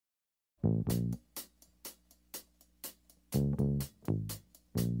Hello,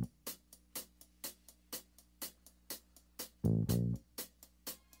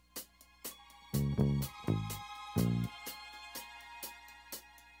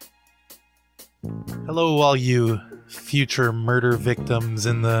 all you future murder victims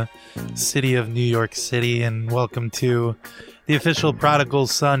in the city of New York City, and welcome to the official Prodigal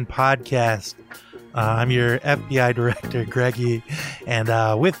Son podcast. I'm your FBI director, Greggy,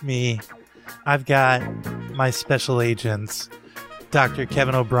 and with me, I've got my special agents. Dr.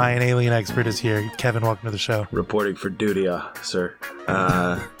 Kevin O'Brien, alien expert, is here. Kevin, welcome to the show. Reporting for duty, sir.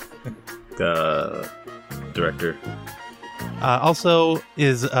 Director. Also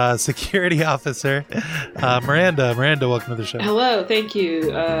is security officer, Miranda. Miranda, welcome to the show. Hello, thank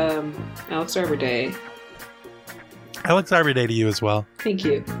you, Alex Arbor Day. Alex Arbor Day to you as well. Thank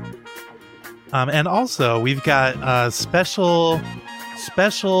you. And also, we've got special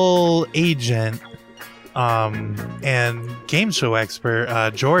agent and game show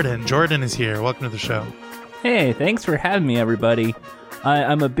expert, Jordan. Jordan is here. Welcome to the show. Hey, thanks for having me, everybody.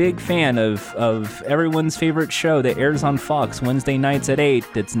 I'm a big fan of everyone's favorite show that airs on Fox Wednesday nights at 8.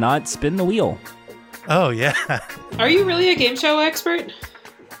 It's not Spin the Wheel. Oh, yeah. Are you really a game show expert?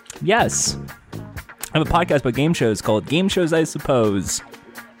 Yes. I have a podcast about game shows called Game Shows, I Suppose.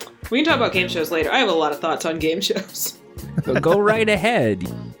 We can talk about game shows later. I have a lot of thoughts on game shows. Go right ahead.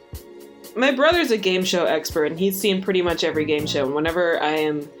 My brother's a game show expert, and he's seen pretty much every game show. And whenever I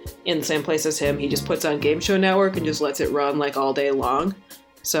am in the same place as him, he just puts on Game Show Network and just lets it run like all day long.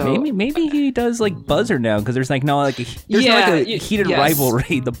 So maybe he does like Buzzer now, because there's like a heated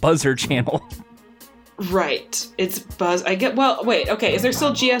rivalry, the Buzzer channel. Right, it's Buzz. Wait, okay. Is there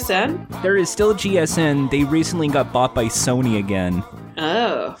still GSN? There is still GSN. They recently got bought by Sony again.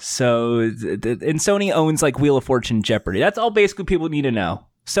 Oh. So and Sony owns like Wheel of Fortune, Jeopardy. That's all basically people need to know.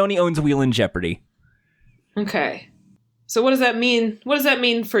 Sony owns Wheel and Jeopardy. Okay. So what does that mean? What does that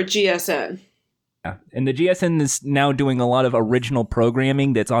mean for GSN? Yeah. And the GSN is now doing a lot of original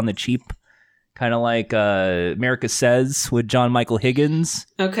programming that's on the cheap. Kind of like America Says with John Michael Higgins.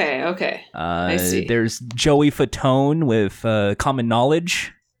 Okay. I see. There's Joey Fatone with Common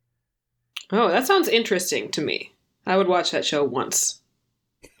Knowledge. Oh, that sounds interesting to me. I would watch that show once.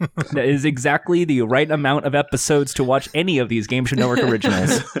 That is exactly the right amount of episodes to watch any of these Game Show Network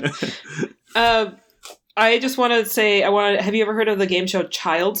originals. I just want to say, have you ever heard of the game show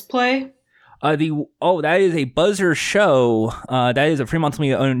Child's Play? That is a Buzzer show. That is a Fremont's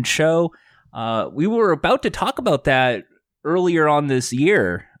owned show. We were about to talk about that earlier on this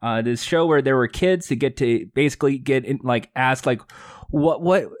year. This show where there were kids who get to basically get in, asked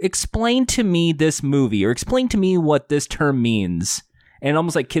what explain to me this movie, or explain to me what this term means. And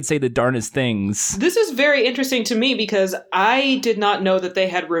almost like kids say the darnest things. This is very interesting to me because I did not know that they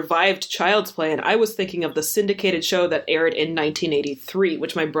had revived Child's Play, and I was thinking of the syndicated show that aired in 1983,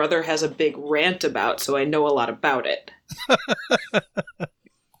 which my brother has a big rant about, so I know a lot about it.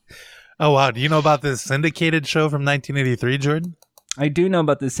 Oh, wow. Do you know about this syndicated show from 1983, Jordan? I do know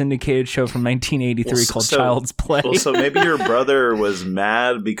about this syndicated show from 1983 called Child's Play. Well, so maybe your brother was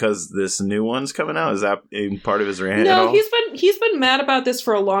mad because this new one's coming out? Is that part of his rant? No, he's been mad about this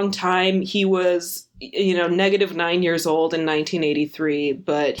for a long time. He was, -9 years old in 1983,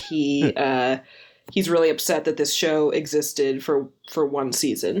 but he's really upset that this show existed for one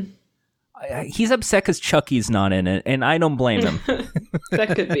season. He's upset because Chucky's not in it, and I don't blame him.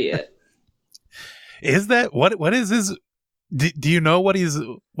 That could be it. Is that what is his? Do you know what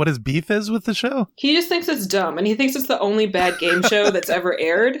his beef is with the show? He just thinks it's dumb, and he thinks it's the only bad game show that's ever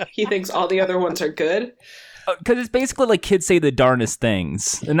aired. He thinks all the other ones are good. Because it's basically like kids say the darnest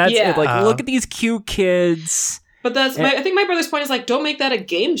things, and that's it. Like, look at these cute kids. But I think my brother's point is don't make that a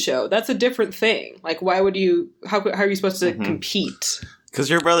game show. That's a different thing. Like, why would you? How are you supposed to compete? Because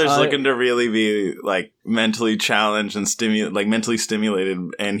your brother's looking to really be mentally challenged and mentally stimulated,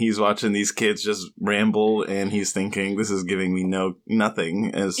 and he's watching these kids just ramble, and he's thinking, "This is giving me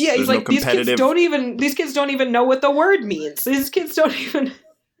nothing." He's like, these kids don't even know what the word means. These kids don't even.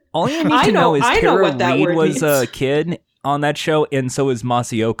 All you need to know is Tara Reid was a kid on that show, and so is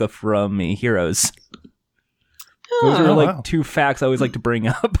Masaoka from Heroes. Those are two facts I always like to bring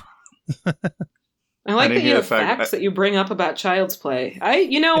up. I like that you have facts that you bring up about Child's Play.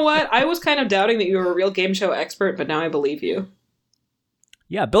 You know what? I was kind of doubting that you were a real game show expert, but now I believe you.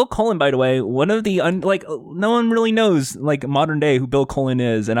 Yeah, Bill Cullen, by the way, one of the no one really knows modern day who Bill Cullen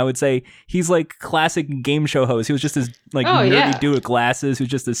is, and I would say he's classic game show host. He was just this nerdy dude with glasses who's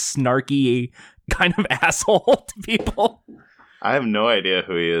just this snarky kind of asshole to people. I have no idea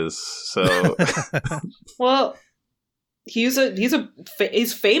who he is. So, well,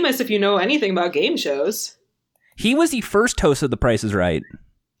 he's famous if you know anything about game shows. He was the first host of The Price is Right.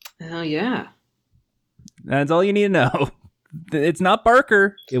 Oh, yeah. That's all you need to know. It's not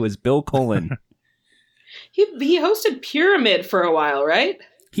Barker. It was Bill Cullen. He hosted Pyramid for a while, right?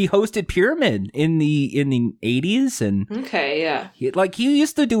 He hosted Pyramid in the 80s, and okay, yeah. He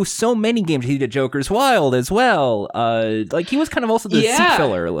used to do so many games. He did Joker's Wild as well. He was kind of also the seat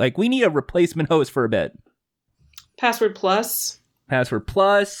filler. Like, we need a replacement host for a bit. Password Plus. 3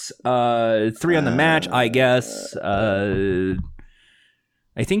 on the Match, I guess. I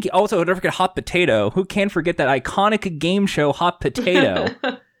think also, don't forget Hot Potato. Who can forget that iconic game show, Hot Potato?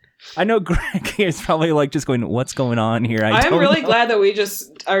 I know Greggy is probably like just going, what's going on here? I'm really glad that we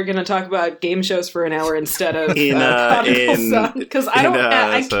just are going to talk about game shows for an hour instead of Prodigal Son. Because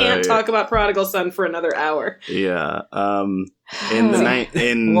I can't talk about Prodigal Son for another hour. Yeah. I will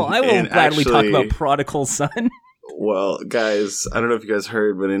gladly talk about Prodigal Son. Well, guys, I don't know if you guys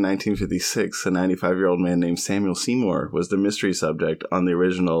heard, but in 1956, a 95-year-old man named Samuel Seymour was the mystery subject on the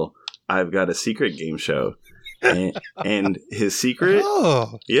original I've Got a Secret game show. And his secret,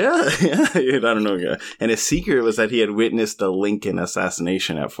 I don't know, yeah. And his secret was that he had witnessed the Lincoln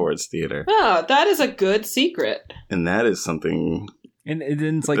assassination at Ford's Theater. Oh, that is a good secret. And that is something. And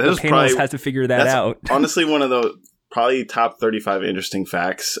it's like the panelists have to figure that out. Honestly, one of the probably top 35 interesting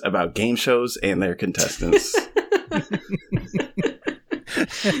facts about game shows and their contestants.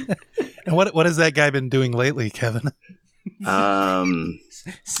 And what has that guy been doing lately, Kevin? I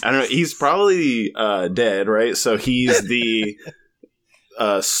don't know. He's probably dead, right? So he's the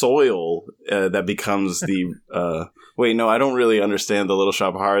soil that becomes the. Wait, no, I don't really understand the Little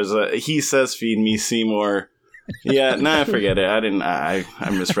Shop of Horrors. He says, "Feed me, Seymour." Yeah, nah, forget it. I didn't. I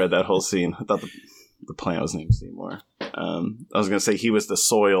misread that whole scene. I thought the plant was named Seymour. I was gonna say he was the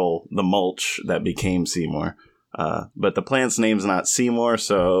soil, the mulch that became Seymour. But the plant's name's not Seymour,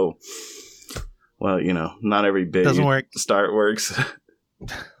 so. Well, not every big start works.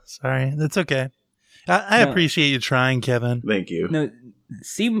 Sorry, that's okay. I appreciate you trying, Kevin. Thank you. No,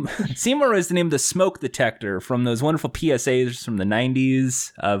 Seymour is the name of the smoke detector from those wonderful PSAs from the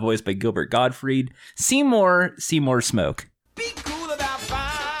 90s, voiced by Gilbert Gottfried. Seymour Smoke. Be cool about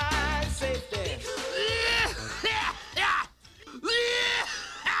fire safety.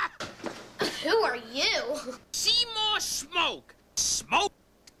 Who are you? Seymour Smoke. Smoke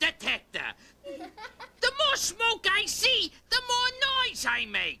detector. The more smoke I see, the more noise I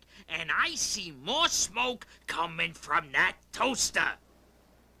make. And I see more smoke coming from that toaster.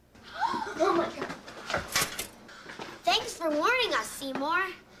 Oh my God. Thanks for warning us, Seymour.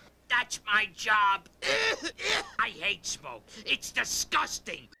 That's my job. I hate smoke. It's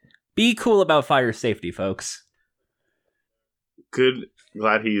disgusting. Be cool about fire safety, folks. Good.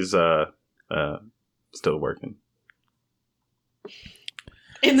 Glad he's still working.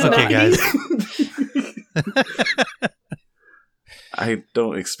 In the 90s. Guys. I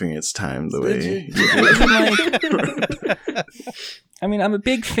don't experience time the way you do. I mean, I'm a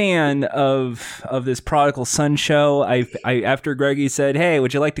big fan of this Prodigal Son show. I after Greggy said, "Hey,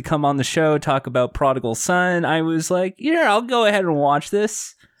 would you like to come on the show talk about Prodigal Son?" I was like, "Yeah, I'll go ahead and watch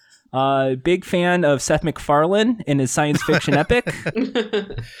this." Big fan of Seth MacFarlane in his science fiction epic.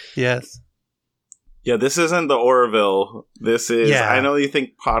 Yes. Yeah, this isn't the Orville. This is. Yeah. I know you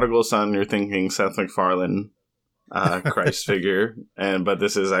think Prodigal Son. You're thinking Seth MacFarlane. Christ figure, but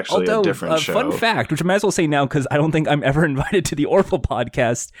this is actually a different show. Fun fact, which I might as well say now because I don't think I'm ever invited to the Orville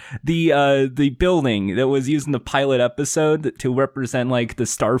podcast. The building that was used in the pilot episode to represent like the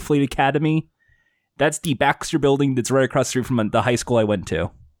Starfleet Academy, that's the Baxter building that's right across the street from the high school I went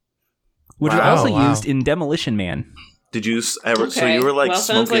to, which was also used in Demolition Man. Did you ever? Okay. So you were like,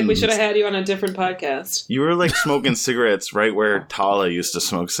 sounds like we should have had you on a different podcast. You were like smoking cigarettes right where Tala used to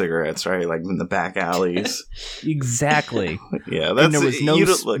smoke cigarettes, right? Like in the back alleys. Exactly. Yeah, that's. And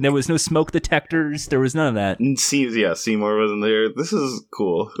there was no smoke detectors. There was none of that. Seymour wasn't there. This is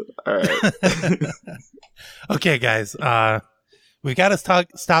cool. All right. Okay, guys. We got to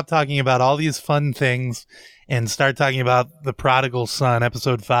stop talking about all these fun things and start talking about the Prodigal Son,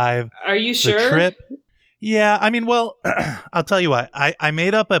 episode 5. Are you sure? The trip. Yeah, I mean, well, I'll tell you what. I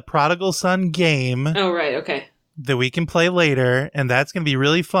made up a Prodigal Son game. Oh, right, okay. That we can play later, and that's going to be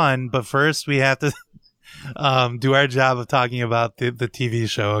really fun. But first, we have to do our job of talking about the TV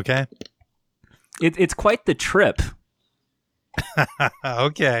show, okay? It's quite the trip.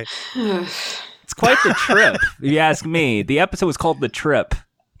 Okay. It's quite the trip, if you ask me. The episode was called The Trip.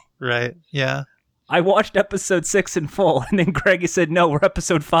 Right, yeah. I watched episode 6 in full, and then Greggy said, "No, we're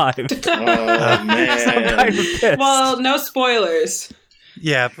episode 5." Oh, man. So I'm kind of pissed. Well, no spoilers.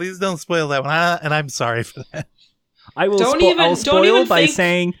 Yeah, please don't spoil that one. And I'm sorry for that. I will I'll spoil by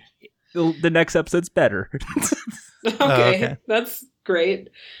saying the next episode's better. Okay, that's great.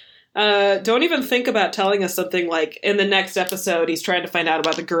 Don't even think about telling us something like, in the next episode, he's trying to find out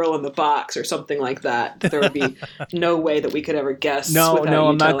about the girl in the box or something like that. There would be no way that we could ever guess. No,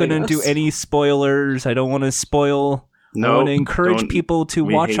 I'm not going to do any spoilers. I don't want to spoil. I want to encourage people to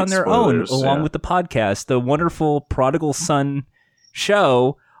watch on their own, along with the podcast, the wonderful Prodigal Son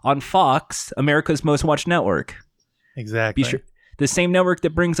show on Fox, America's most watched network. Exactly. The same network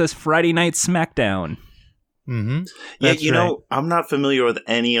that brings us Friday Night SmackDown. Mm-hmm. Yeah, you know, I'm not familiar with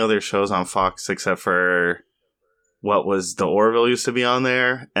any other shows on Fox except for what was The Orville used to be on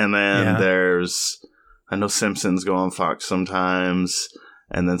there, and then I know Simpsons go on Fox sometimes,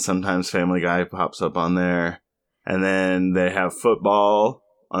 and then sometimes Family Guy pops up on there, and then they have football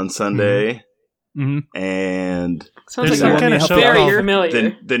on Sunday, and sounds like kind of very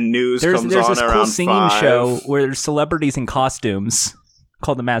familiar. The news there's comes on this around cool singing 5. show where there's celebrities in costumes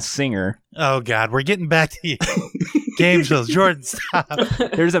called The Masked Singer. Oh, God. We're getting back to game shows. Jordan, stop.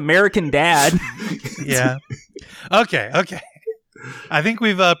 There's American Dad. Yeah. Okay. I think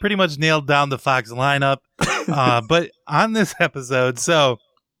we've pretty much nailed down the Fox lineup. But on this episode, so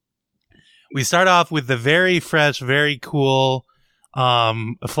we start off with the very fresh, very cool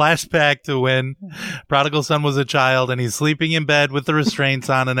flashback to when Prodigal Son was a child and he's sleeping in bed with the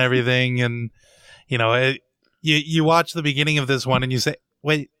restraints on and everything. And, you know, you watch the beginning of this one and you say,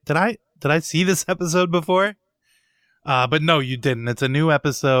 wait, did I see this episode before? But no, you didn't. It's a new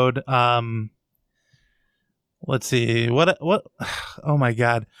episode. Let's see. What oh my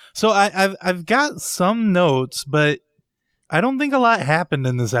God. So I've got some notes, but I don't think a lot happened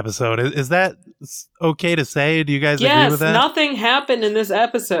in this episode. Is that okay to say? Do you guys agree with that? Yes, nothing happened in this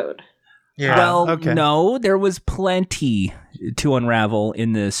episode. Yeah. Well, no, there was plenty to unravel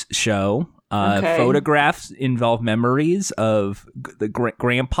in this show. Photographs involve memories of the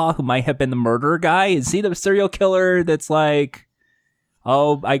grandpa who might have been the murderer guy. Is he the serial killer that's like,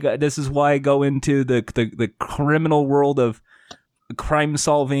 this is why I go into the criminal world of crime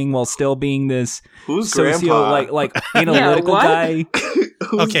solving while still being this grandpa? like analytical guy.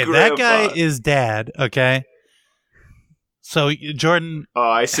 Okay, grandpa? That guy is Dad. Okay. So Jordan,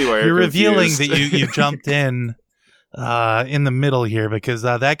 I see why you're revealing that you jumped in the middle here because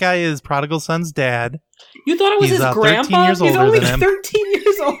that guy is Prodigal Son's dad. You thought it was his grandpa? 13 years He's older only than him. 13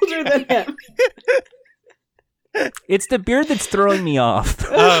 years older than him. It's the beard that's throwing me off.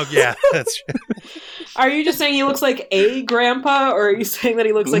 Oh, yeah, that's true. Are you just saying he looks like a grandpa, or are you saying that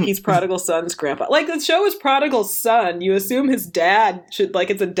he looks like he's Prodigal Son's grandpa? Like, the show is Prodigal Son. You assume his dad should, like,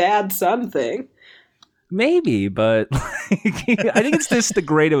 it's a dad-son thing. Maybe, but I think it's just the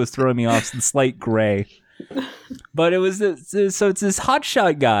gray that was throwing me off, the slight gray. But it was so it's this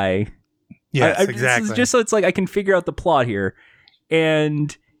hotshot guy. Yes, exactly. Just so it's like I can figure out the plot here,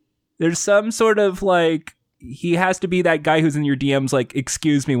 and there's some sort of like he has to be that guy who's in your DMs. Like,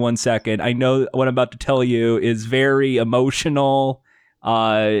 excuse me, 1 second. I know what I'm about to tell you is very emotional,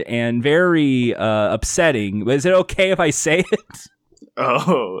 and very upsetting. Is it okay if I say it?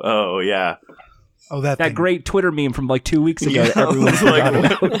 Oh, yeah. Oh, that great Twitter meme from like 2 weeks ago. Yeah, That everyone's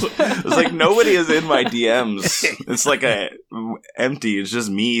like, it's like nobody is in my DMs. It's like empty. It's just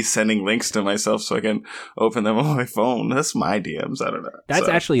me sending links to myself so I can open them on my phone. That's my DMs. I don't know. That's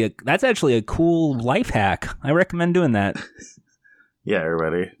actually a cool life hack. I recommend doing that. Yeah,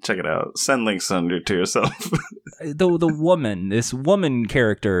 everybody, check it out. Send links to yourself. This woman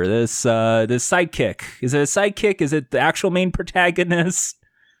character, this sidekick. Is it a sidekick? Is it the actual main protagonist?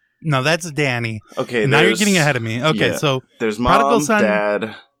 No, that's Danny. Okay, now you're getting ahead of me. Okay, so there's mom, Prodigal Son,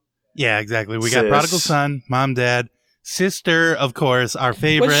 dad. Yeah, exactly. We got Prodigal Son, mom, dad, sister, of course, our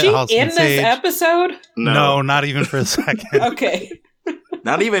favorite. Was she Halston in Sage. this episode? No, not even for a second. Okay.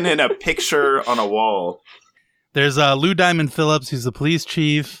 Not even in a picture on a wall. There's Lou Diamond Phillips, who's the police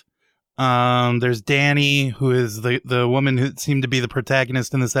chief. There's Danny, who is the woman who seemed to be the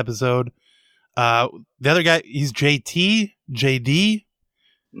protagonist in this episode. The other guy, he's JD.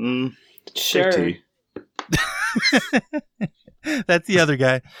 Sure. That's the other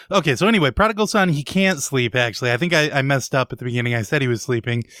guy. Okay, so anyway, Prodigal Son, he can't sleep, actually. I think I messed up at the beginning. I said he was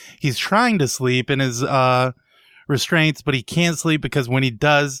sleeping. He's trying to sleep in his restraints, but he can't sleep because when he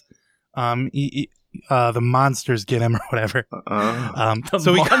does, the monsters get him or whatever.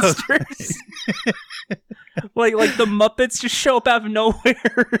 The monsters? like the Muppets just show up out of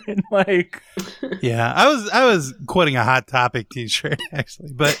nowhere and like... Yeah, I was quoting a Hot Topic t-shirt,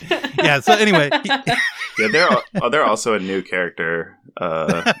 actually. But yeah, so anyway. Yeah, they're also a new character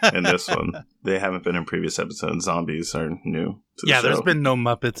in this one. They haven't been in previous episodes. Zombies are new to the show. There's been no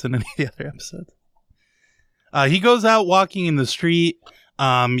Muppets in any of the other episodes. He goes out walking in the street.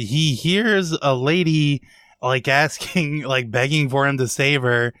 He hears a lady like asking, like begging for him to save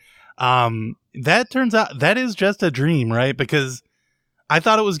her. That turns out that is just a dream, right? Because I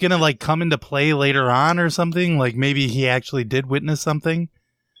thought it was going to like come into play later on or something. Like maybe he actually did witness something,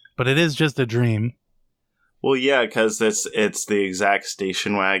 but it is just a dream. Well, yeah, because it's the exact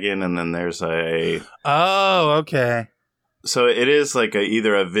station wagon, and then there's a... Oh, okay. So it is like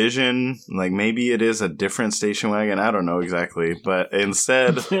either a vision, like maybe it is a different station wagon. I don't know exactly, but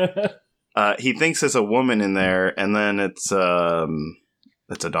instead, he thinks it's a woman in there, and then it's a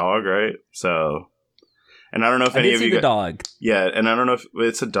dog, right? So, and I don't know if any of you the dog. Yeah, and I don't know if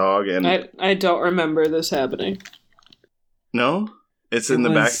it's a dog, and I don't remember this happening. No. It's in the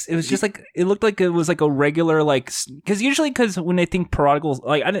back. It was just like, it looked like it was like a regular, like, because when I think Prodigal,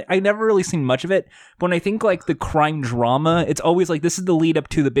 like, I never really seen much of it, but when I think like the crime drama, it's always like, this is the lead up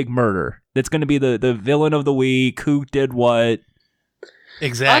to the big murder. That's going to be the villain of the week, who did what.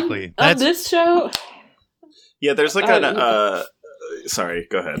 Exactly. On this show? Yeah, there's like sorry,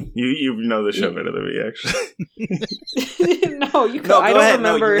 go ahead. You know the show better than me, actually. No, you. No, I don't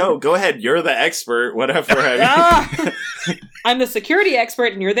remember. No, go ahead. You're the expert. Whatever. I'm the security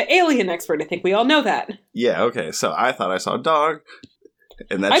expert, and you're the alien expert. I think we all know that. Yeah. Okay. So I thought I saw a dog,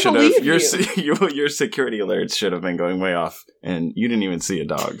 and that should have your security alerts should have been going way off, and you didn't even see a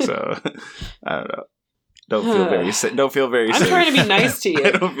dog. So I don't know. Don't feel very safe. Don't feel very safe. I'm trying to be nice to you.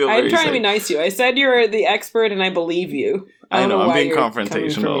 I'm trying to be nice to you. I said you're the expert, and I believe you. I know. I'm being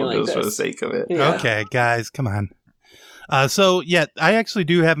confrontational just for the sake of it. Yeah. Okay, guys, come on. So, yeah, I actually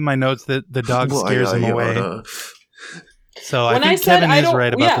do have in my notes that the dog scares him away. So I think Kevin is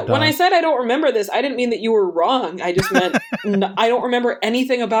right about the dog. When I said I don't remember this, I didn't mean that you were wrong. I just meant I don't remember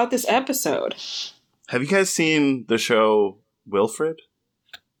anything about this episode. Have you guys seen the show Wilfred?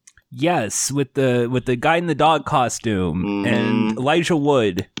 Yes, with the guy in the dog costume and Elijah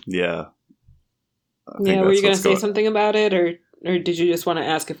Wood. Yeah. Yeah, were you going to say something about it, or did you just want to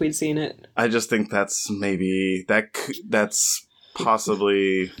ask if we'd seen it? I just think that's maybe that's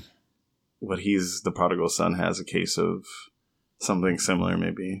possibly what the Prodigal Son has a case of something similar,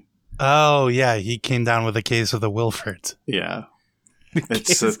 maybe. Oh yeah, he came down with a case of the Wilfords. Yeah,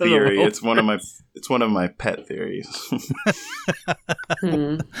 it's a theory. It's one of my pet theories.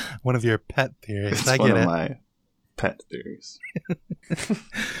 One of your pet theories. I get it. One of my pet theories.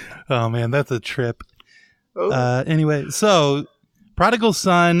 Oh man, that's a trip. Anyway, so Prodigal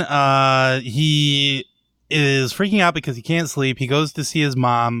Son, he is freaking out because he can't sleep. He goes to see his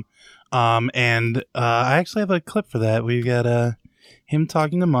mom, and I actually have a clip for that. We've got him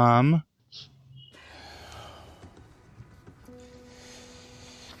talking to mom.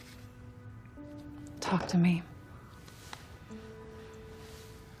 Talk to me.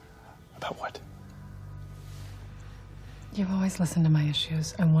 About what? You've always listened to my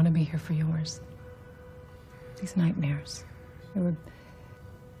issues. I want to be here for yours. These nightmares, they were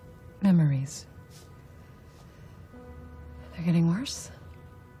memories. They're getting worse?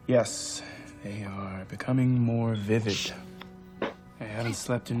 Yes, they are becoming more vivid. I haven't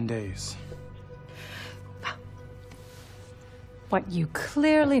slept in days. What you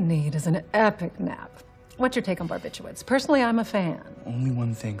clearly need is an epic nap. What's your take on barbiturates? Personally, I'm a fan. Only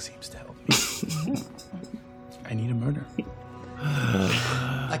one thing seems to help me. I need a murder.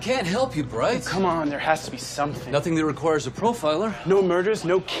 I can't help you, Bright. Oh, come on, there has to be something. Nothing that requires a profiler. No murders,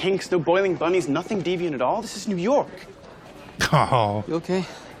 no kinks, no boiling bunnies, nothing deviant at all. This is New York. Oh. You okay?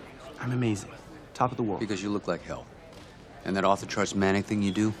 I'm amazing. Top of the world. Because you look like hell. And that off-the-charts manic thing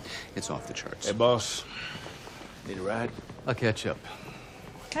you do, it's off the charts. Hey, boss. Need a ride? I'll catch up.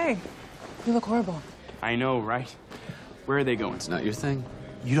 Hey, you look horrible. I know, right? Where are they going? It's not your thing.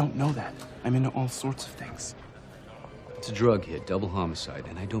 You don't know that. I'm into all sorts of things. It's a drug hit, double homicide,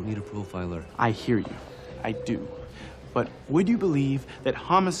 and I don't need a profiler. I hear you. I do. But would you believe that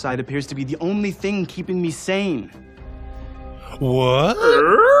homicide appears to be the only thing keeping me sane? What?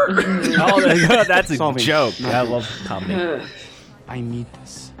 Oh, that's a Solving. joke. I love comedy. I need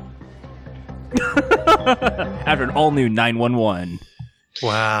this. After an all-new 911.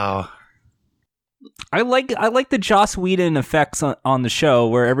 Wow. I like the Joss Whedon effects on the show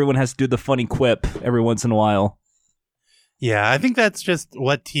where everyone has to do the funny quip every once in a while. Yeah, I think that's just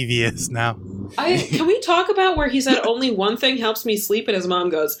what TV is now. Can we talk about where he said only one thing helps me sleep, and his mom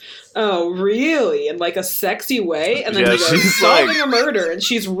goes, "Oh, really?" in like a sexy way, and then he goes, "Solving a murder," and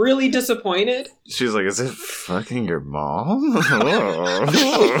she's really disappointed. She's like, "Is it fucking your mom?" Yeah.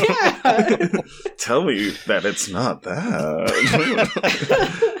 Tell me that it's not that.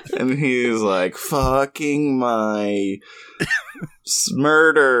 And he's like, "Fucking my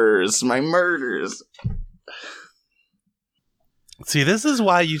murders. See, this is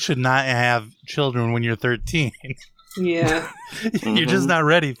why you should not have children when you're 13. Yeah. You're just not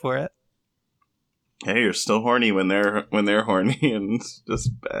ready for it. Hey, you're still horny when they're horny, and it's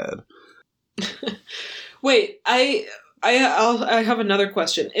just bad. Wait, I have another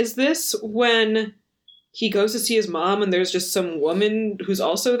question. Is this when he goes to see his mom and there's just some woman who's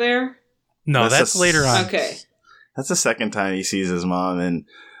also there? No, that's later on. Okay. That's the second time he sees his mom, and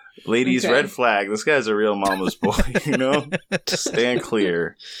ladies, red flag. This guy's a real mama's boy, you know? Stand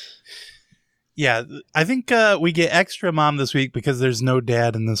clear. Yeah, I think we get extra mom this week because there's no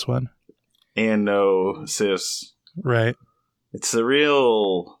dad in this one. And no sis. Right. It's a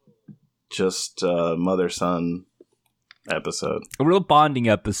real just mother-son episode. A real bonding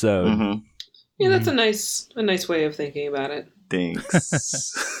episode. Mm-hmm. Yeah, that's a nice way of thinking about it.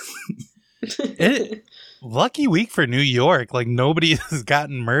 Thanks. Lucky week for New York. Like, nobody has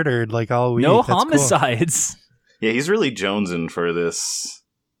gotten murdered like all week. No That's homicides. Cool. Yeah, he's really jonesing for this.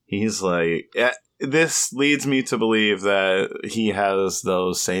 He's like, this leads me to believe that he has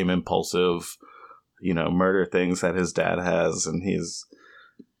those same impulsive, murder things that his dad has. And he's,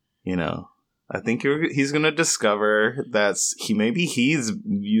 I think he's going to discover that he's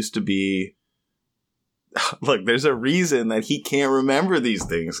used to be. Look, there's a reason that he can't remember these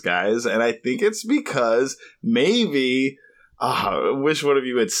things, guys. And I think it's because maybe... I wish one of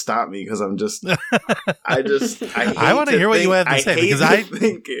you would stop me because I'm just... I want to hear what you have to say because I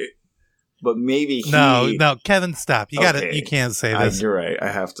think it. But maybe he... No, Kevin, stop. You can't say this. You're right. I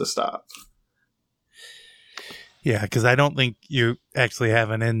have to stop. Yeah, because I don't think you actually have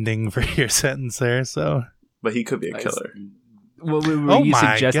an ending for your sentence there, so... But he could be a killer. Were you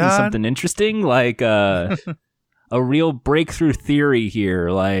suggesting something interesting? Like a real breakthrough theory here?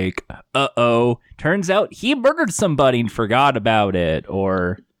 Like, turns out he murdered somebody and forgot about it,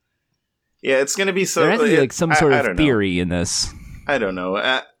 or... Yeah, it's going to be so... There has to be like some sort of theory in this. I don't know.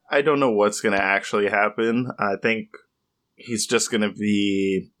 I don't know what's going to actually happen. I think he's just going to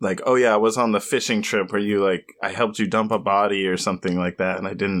be like, oh yeah, I was on the fishing trip where I helped you dump a body or something like that, and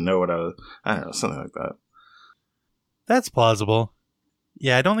I didn't know what I don't know, something like that. That's plausible.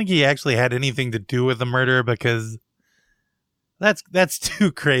 Yeah, I don't think he actually had anything to do with the murder because that's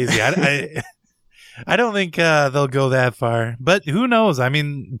too crazy. I don't think they'll go that far. But who knows? I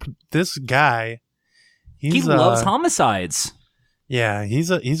mean, this guy, he loves homicides. Yeah,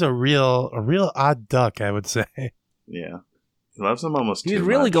 he's a real odd duck, I would say. Yeah, he loves them almost. He's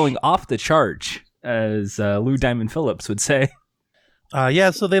really going off the chart, as Lou Diamond Phillips would say.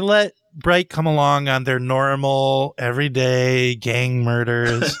 Yeah, so they let Bright come along on their normal, everyday gang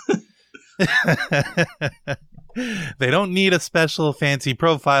murders. They don't need a special fancy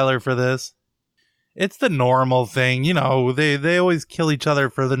profiler for this. It's the normal thing. They always kill each other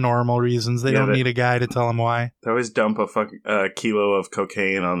for the normal reasons. They don't need a guy to tell them why. They always dump a kilo of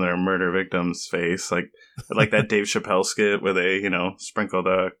cocaine on their murder victim's face. Like that Dave Chappelle skit where they, sprinkle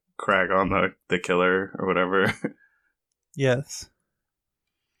the crack on the killer or whatever. Yes.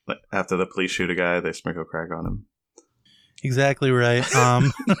 After the police shoot a guy, they sprinkle crack on him. Exactly right.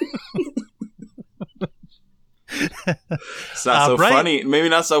 It's not so funny. Maybe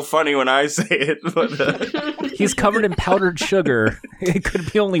not so funny when I say it. But he's covered in powdered sugar. It could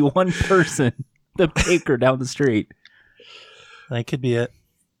be only one person, the baker down the street. That could be it.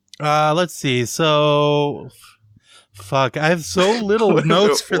 Let's see. So... Fuck, I have so little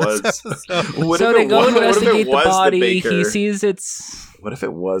notes for this episode. So they go investigate the body. He sees it's... What if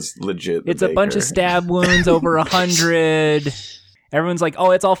it was legit? It's a bunch of stab wounds, over 100. Everyone's like,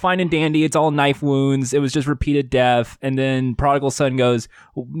 oh, it's all fine and dandy. It's all knife wounds. It was just repeated death. And then Prodigal Son goes,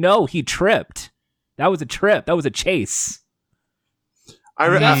 no, he tripped. That was a trip. That was a chase.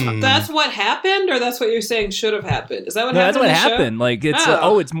 That's what happened, or that's what you're saying should have happened? Is that what happened? That's what happened. Like, it's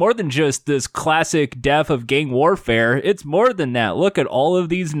it's more than just this classic death of gang warfare. It's more than that. Look at all of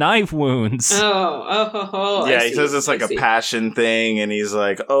these knife wounds. Yeah, he says it's like a passion thing, and he's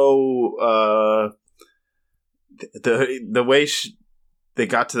like, the way they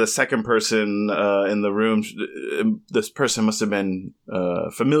got to the second person in the room, this person must have been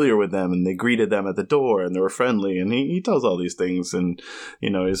familiar with them, and they greeted them at the door, and they were friendly, and he tells all these things, and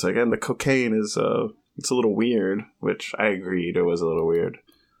he's like, and the cocaine is it's a little weird, which I agreed it was a little weird.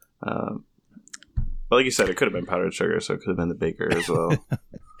 But like you said, it could have been powdered sugar, so it could have been the baker as well.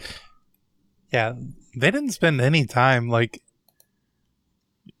 Yeah, they didn't spend any time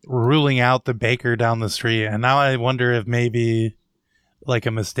ruling out the baker down the street, and now I wonder if maybe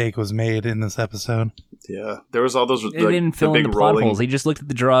a mistake was made in this episode. Yeah, there was all those. They didn't fill in the plot holes. He just looked at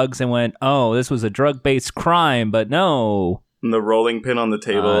the drugs and went, "Oh, this was a drug-based crime," but no. And the rolling pin on the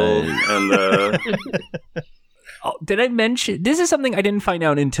table, and the did I mention this is something I didn't find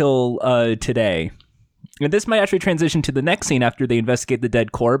out until today? And this might actually transition to the next scene after they investigate the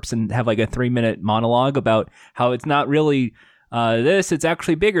dead corpse and have like a 3-minute monologue about how it's not really it's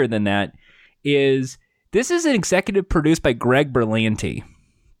actually bigger than that. This is an executive produced by Greg Berlanti.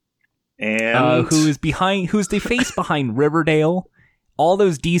 And who's the face behind Riverdale, all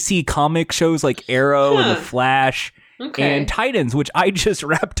those DC comic shows like Arrow and The Flash and Titans, which I just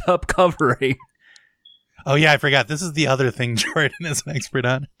wrapped up covering. Oh yeah, I forgot. This is the other thing Jordan is an expert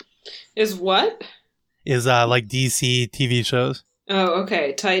on. Is what? Is like DC TV shows. Oh,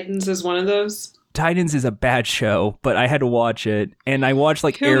 okay. Titans is one of those. Titans is a bad show, but I had to watch it, and I watched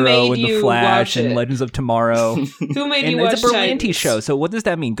like Arrow and The Flash and Legends of Tomorrow. Who made you and watch it's a Berlanti Titans? show. So what does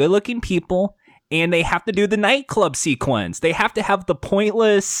that mean? Good-looking people, and they have to do the nightclub sequence. They have to have the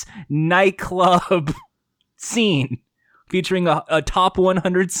pointless nightclub scene featuring a top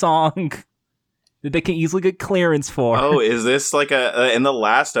 100 song that they can easily get clearance for. Oh, is this like in the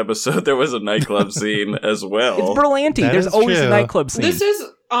last episode there was a nightclub scene as well? It's Berlanti. There's always a nightclub scene. This is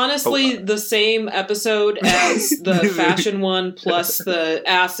honestly the same episode as the fashion one plus the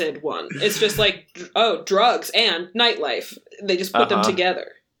acid one. It's just like, drugs and nightlife. They just put them together.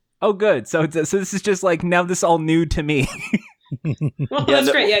 Oh, good. So this is just like, now this is all new to me. Well,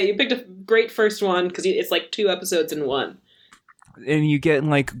 that's great. Yeah, you picked a great first one because it's like 2 episodes in one. And you get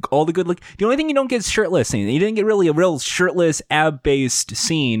like all the good look. The only thing you don't get is shirtless scene. You didn't get really a real shirtless ab-based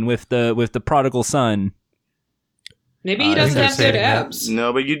scene with the prodigal son. Maybe he doesn't have good abs.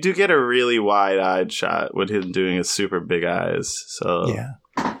 No, but you do get a really wide-eyed shot with him doing his super big eyes. So yeah,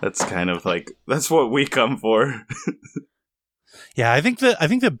 that's kind of like that's what we come for. Yeah, I think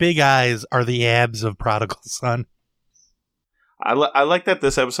the big eyes are the abs of Prodigal Son. I like that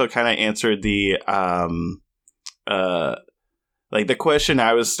this episode kind of answered the like the question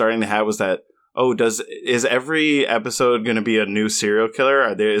I was starting to have was that, is every episode going to be a new serial killer?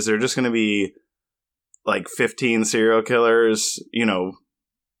 Is there just going to be like 15 serial killers, in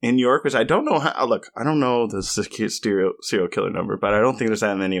New York? Which I don't know how. Look, I don't know the serial killer number, but I don't think there's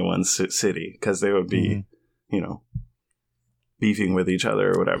that many in one city because they would be, beefing with each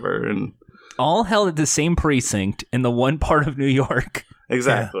other or whatever, and all held at the same precinct in the one part of New York.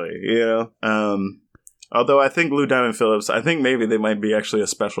 Exactly. Yeah. Although I think Lou Diamond Phillips, I think maybe they might be actually a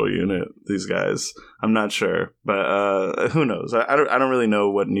special unit, these guys. I'm not sure. But who knows? I don't really know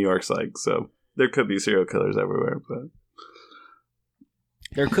what New York's like, so there could be serial killers everywhere. But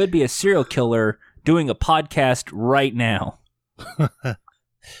there could be a serial killer doing a podcast right now.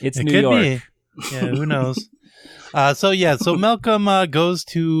 It's New York. Be. Yeah, who knows? So Malcolm goes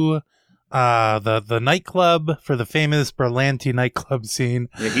to the nightclub for the famous Berlanti nightclub scene.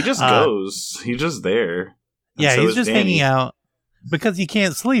 Yeah, he just goes. He's just there. And yeah, so he's just Danny. hanging out because he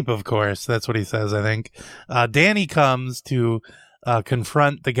can't sleep, of course. That's what he says, I think. Danny comes to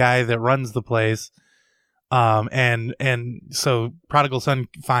confront the guy that runs the place. And so Prodigal Son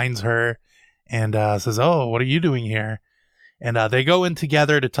finds her and says, "Oh, what are you doing here?" And they go in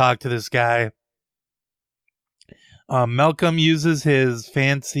together to talk to this guy. Malcolm uses his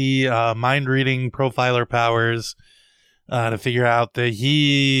fancy mind-reading profiler powers to figure out that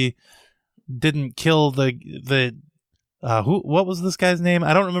he didn't kill the what was this guy's name?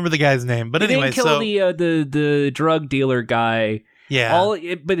 I don't remember the guy's name, but anyway, didn't kill the drug dealer guy. Yeah.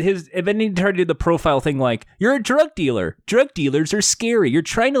 But then he tried to do the profile thing like, you're a drug dealer. Drug dealers are scary. You're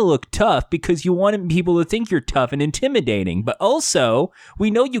trying to look tough because you want people to think you're tough and intimidating. But also, we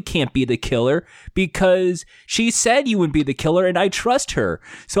know you can't be the killer because she said you would be the killer and I trust her.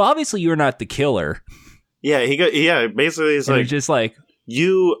 So obviously you're not the killer. Yeah, basically he's and just like,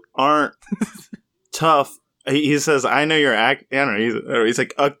 you aren't tough. He says, I know you're I don't know. He's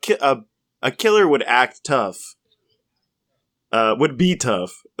like, a killer would act tough. Would be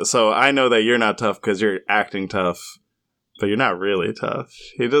tough. So I know that you're not tough because you're acting tough, but you're not really tough.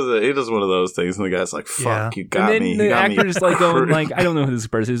 He does one of those things, and the guy's like, "Fuck, you got me." And then the actor's like going like, "I don't know who this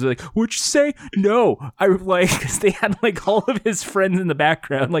person is." Like, "What'd you say?" No, I like because they had like all of his friends in the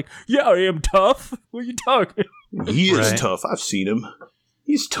background. Like, "Yeah, I am tough." What are you talking? He is tough. I've seen him.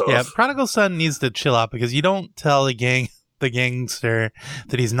 He's tough. Yeah, Prodigal Son needs to chill out because you don't tell the gangster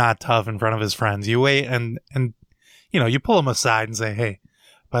that he's not tough in front of his friends. You wait and you pull him aside and say, "Hey,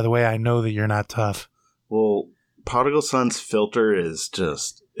 by the way, I know that you're not tough." Well, Prodigal Son's filter is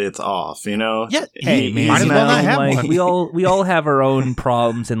it's off, Yeah. Hey, man, might as well not have one. we all have our own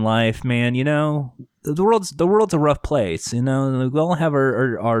problems in life, man. The world's a rough place. We all have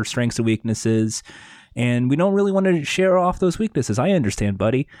our strengths and weaknesses, and we don't really want to share off those weaknesses. I understand,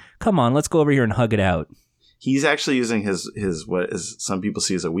 buddy. Come on, let's go over here and hug it out. He's actually using his what is some people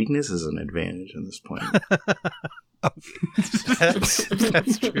see as a weakness as an advantage in this point.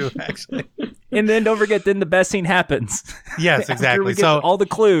 That's true, actually. And then don't forget, then the best scene happens. Yes, exactly. We get So all the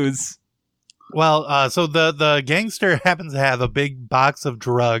clues. Well, so the gangster happens to have a big box of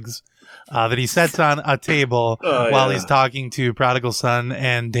drugs that he sets on a table while he's talking to Prodigal Son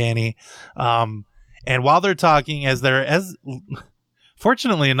and Danny. And while they're talking,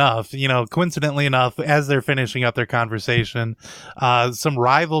 fortunately enough, coincidentally enough, as they're finishing up their conversation, some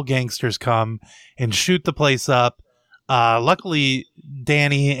rival gangsters come and shoot the place up. Luckily,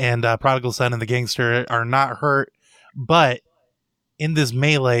 Danny and Prodigal Son and the gangster are not hurt, but in this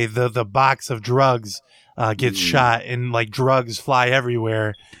melee, the box of drugs gets shot, and like drugs fly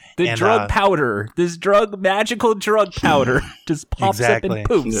everywhere. This magical drug powder just pops up and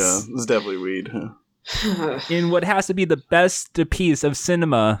poofs. Yeah, it's definitely weed. Huh? In what has to be the best piece of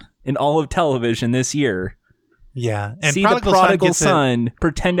cinema in all of television this year. Yeah. And see the prodigal son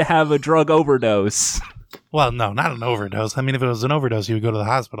pretend to have a drug overdose. Well, no, not an overdose. I mean, if it was an overdose, he would go to the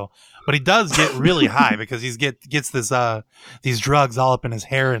hospital. But he does get really high because he gets this these drugs all up in his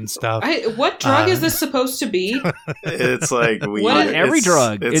hair and stuff. What drug is this supposed to be? It's like weed. Every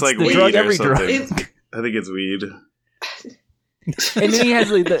drug. It's like the weed drug. or Every something. drug. I think it's weed. And then he has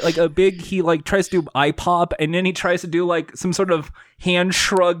like a big. He like tries to do eye pop, and then he tries to do like some sort of hand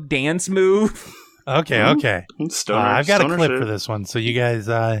shrug dance move. Okay. I've got a clip for this one, so you guys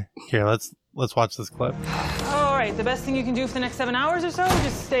here. Let's watch this clip. All right, the best thing you can do for the next 7 hours or so is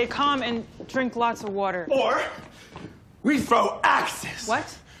just stay calm and drink lots of water. Or we throw axes.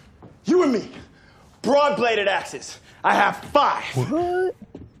 What? You and me. Broad-bladed axes. I have 5. What?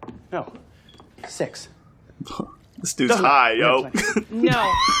 No. 6. This dude's high, yo.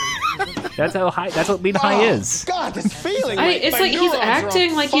 No. That's how high. That's what being high is. God, this feeling. It's like he's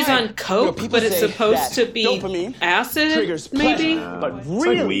acting like he's on coke, but it's supposed to be dopamine acid, triggers maybe. pleasure, but It's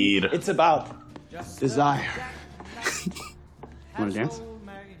really, like weed. it's about desire. Want to dance?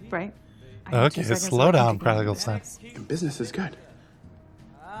 Right. Okay, slow down, Prodigal Son. Business is good.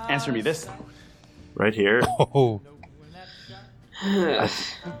 Answer me this. Right here. Oh.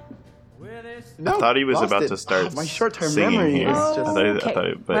 I thought he was about to start my short-term singing memory here. is just... I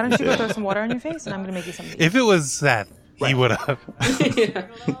thought Why don't you go throw some water on your face, and I'm going to make you something. If it was Seth, he would have. Yeah.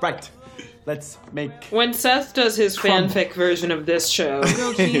 Right. Let's make... When Seth does his fanfic version of this show,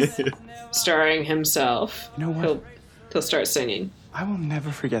 starring himself, You know what? he'll start singing. I will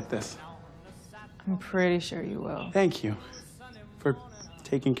never forget this. I'm pretty sure you will. Thank you for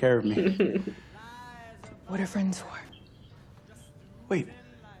taking care of me. What are friends for? Wait.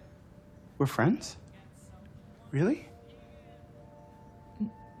 We're friends? Really?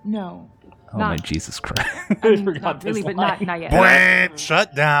 No. Oh my Jesus Christ! I mean, not really, but not yet. Blank,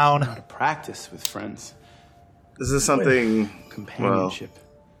 shut down. How to practice with friends. This is something. Companionship.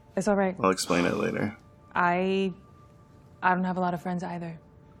 It's all right. I'll explain it later. I don't have a lot of friends either.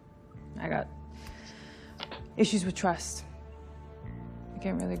 I got issues with trust. I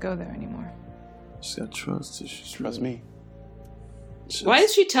can't really go there anymore. She's got trust issues. Trust me. Why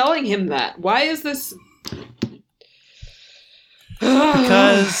is she telling him that? Why is this?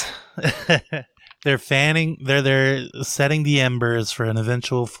 Because they're they're setting the embers for an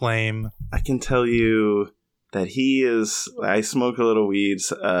eventual flame. I can tell you that I smoke a little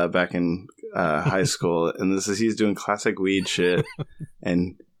weeds back in high school, and he's doing classic weed shit.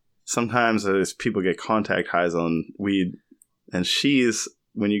 And sometimes people get contact highs on weed, and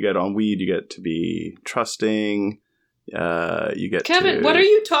when you get on weed, you get to be trusting. You get Kevin, what are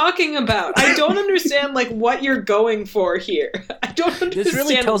you talking about? I don't understand what you're going for here. I don't understand. This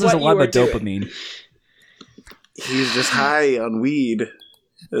really tells us a lot about dopamine. He's just high on weed, is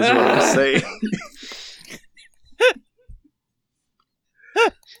what I'm saying.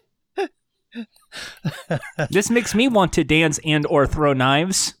 This makes me want to dance and or throw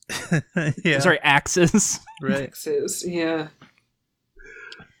knives. Yeah. Sorry, axes. Right. Axes, yeah.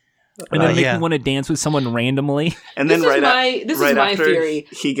 And then make me want to dance with someone randomly. And then This is my theory.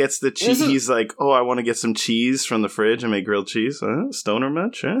 He gets the cheese. He's like, "Oh, I want to get some cheese from the fridge and make grilled cheese." Stoner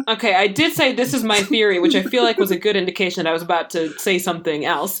much? Huh? Okay, I did say this is my theory, which I feel like was a good indication that I was about to say something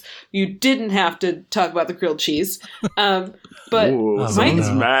else. You didn't have to talk about the grilled cheese. But someone's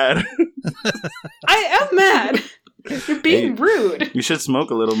mad. I am mad. You're being rude. You should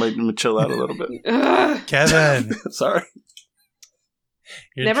smoke a little, make him chill out a little bit. Kevin. Sorry.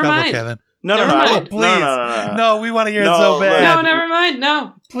 You're Never in trouble, mind. Kevin. No, Please. No, we want to hear it so bad. No, never mind.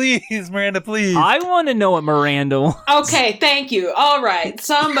 No. Please, Miranda, please. I want to know what Miranda wants. Okay, thank you. All right.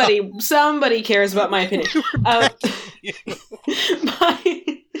 Somebody cares about my opinion.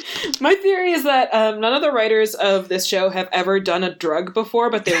 My theory is that none of the writers of this show have ever done a drug before,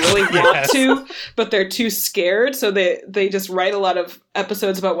 but they really want to, but they're too scared, so they just write a lot of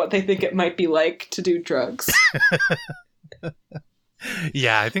episodes about what they think it might be like to do drugs.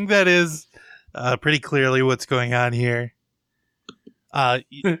 Yeah, I think that is pretty clearly what's going on here.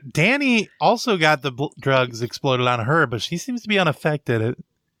 Danny also got the drugs exploded on her, but she seems to be unaffected. It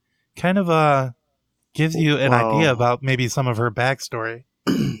kind of gives you an idea about maybe some of her backstory.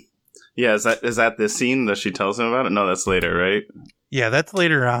 Yeah, is that the scene that she tells him about it? No, that's later, right? Yeah, that's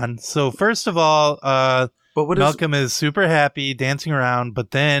later on. So first of all, Malcolm is super happy, dancing around,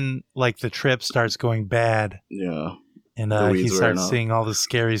 but then like the trip starts going bad. Yeah. And he starts seeing all the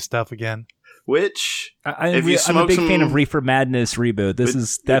scary stuff again. Which, I'm a big fan of Reefer Madness reboot. This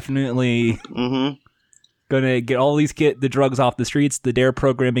is definitely going to get all these the drugs off the streets. The DARE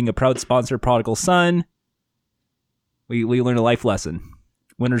programming, a proud sponsor, Prodigal Son. We learn a life lesson.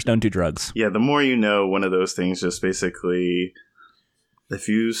 Winners don't do drugs. Yeah, the more you know, one of those things just basically, if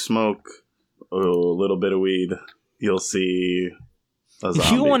you smoke a little bit of weed, you'll see a zombie.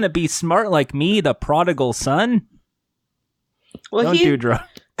 If you want to be smart like me, the Prodigal Son, don't do drugs.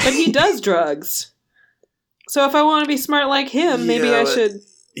 But he does drugs. So if I want to be smart like him, maybe I should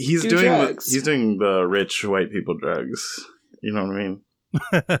do drugs. He's doing the rich white people drugs. You know what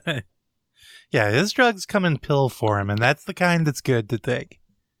I mean? Yeah, his drugs come in pill form, and that's the kind that's good to take.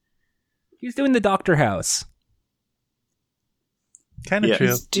 He's doing the Doctor House. Kind of true.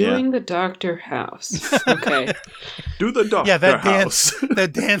 He's doing the Doctor House. Okay. Do the Doctor House.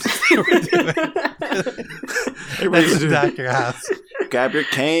 That dance they were doing. That's the Doctor House. Grab your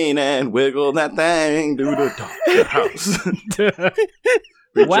cane and wiggle that thing. Do the Doctor House.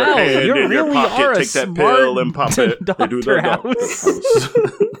 Wow, you really are a take smart that pill and pop it. Doctor Do the House.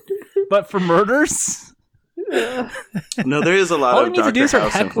 But for murders? No, there is a lot All of he needs to do is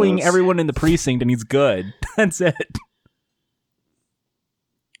start heckling everyone in the precinct and he's good. That's it.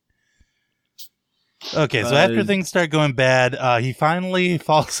 Okay, so after things start going bad, he finally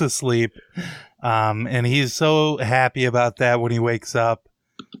falls asleep. And he's so happy about that when he wakes up.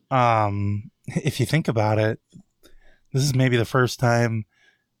 If you think about it, this is maybe the first time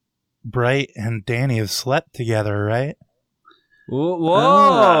Bright and Danny have slept together, right?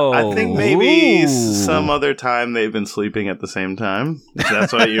 Whoa! I think maybe some other time they've been sleeping at the same time.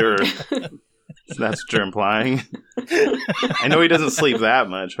 That's what that's what you're implying. I know he doesn't sleep that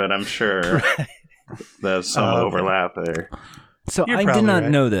much, but I'm sure there's some overlap there. So I did not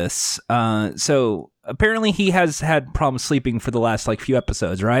know this. So apparently he has had problems sleeping for the last few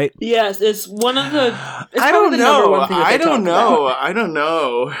episodes, right? Yes, it's one of the. It's I don't know.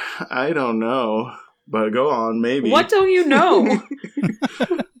 I don't know. But go on, maybe. What don't you know?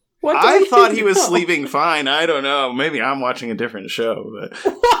 I thought he was sleeping fine. I don't know. Maybe I'm watching a different show. But.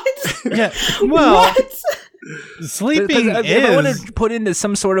 What? Yeah. Well. What? Sleeping is... If I want to put into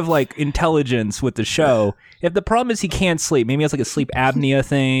some sort of intelligence with the show, if the problem is he can't sleep, maybe he has a sleep apnea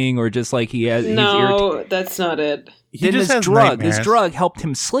thing, or just he has... No, that's not it. Then this drug helped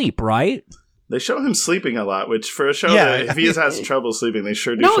him sleep, right? They show him sleeping a lot, which for a show that if he has trouble sleeping, they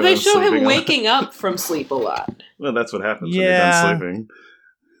sure do show him they show sleeping him waking up from sleep a lot. Well, that's what happens when you're done sleeping.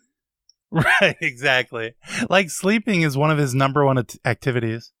 Right, exactly. Sleeping is one of his number one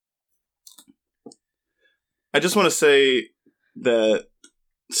activities. I just want to say that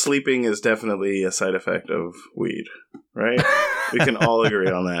sleeping is definitely a side effect of weed, right? We can all agree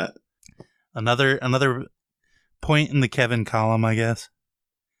on that. Another point in the Kevin column, I guess.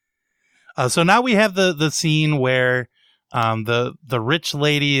 So now we have the scene where the rich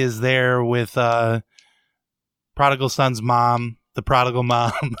lady is there with Prodigal Son's mom, the prodigal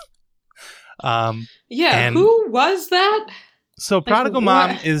mom. Who was that? So Prodigal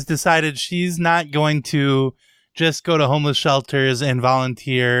Mom is decided she's not going to just go to homeless shelters and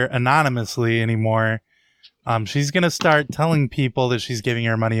volunteer anonymously anymore. She's going to start telling people that she's giving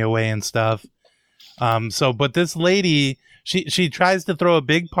her money away and stuff. But this lady, she tries to throw a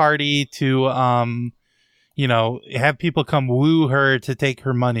big party to, have people come woo her to take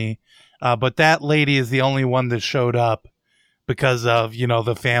her money. But that lady is the only one that showed up because of,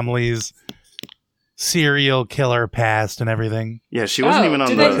 the family's serial killer past and everything. Yeah, she wasn't even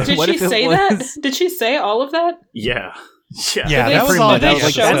on the... Did she say that? Did she say all of that? Yeah. Yeah, that was all.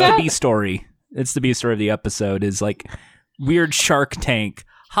 That's the B story. It's the B story of the episode is weird Shark Tank.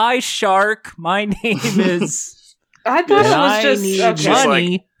 Hi, Shark. My name is... I thought it was just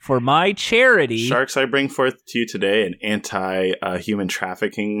money for my charity. Sharks, I bring forth to you today an anti-human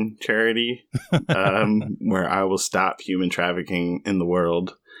trafficking charity where I will stop human trafficking in the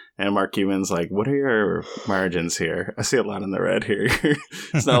world. And Mark Cuban's like, what are your margins here? I see a lot in the red here.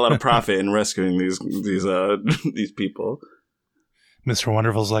 There's not a lot of profit in rescuing these people. Mr.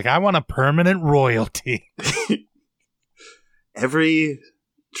 Wonderful's like, I want a permanent royalty. Every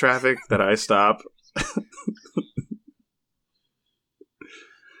traffic that I stop.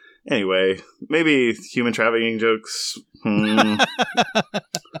 Anyway, maybe human trafficking jokes. Not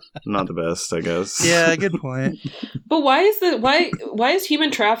the best, I guess. Yeah, good point. But why is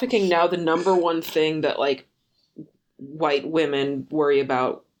human trafficking now the number one thing that like white women worry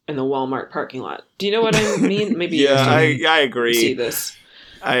about in the Walmart parking lot? Do you know what I mean? Maybe. Yeah, I agree. See this.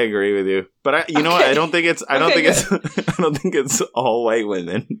 I agree with you, but you know what? I don't think it's. I don't think it's all white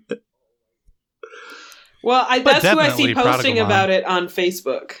women. Well, that's who I see posting about it on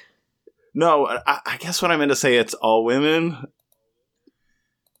Facebook. No, I guess what I meant to say, it's all women.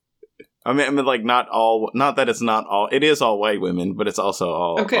 I mean, like not that it's not all. It is all white women, but it's also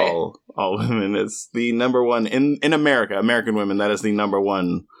all women. It's the number one in America. American women. That is the number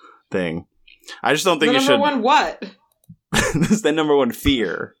one thing. I just don't think you should. Number one what? This is the number one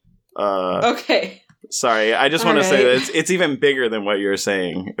fear. Okay. Sorry, I just want to say that it's even bigger than what you're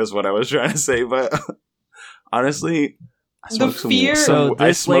saying. Is what I was trying to say, but honestly. So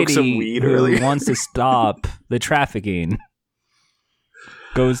this lady who wants to stop the trafficking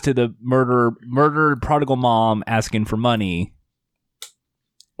goes to the murdered prodigal mom asking for money.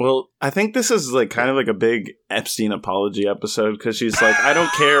 Well, I think this is like kind of like a big Epstein apology episode because she's like, I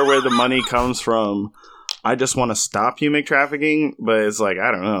don't care where the money comes from. I just want to stop human trafficking. But it's like, I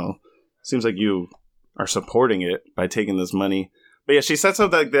don't know. Seems like you are supporting it by taking this money. But yeah, she sets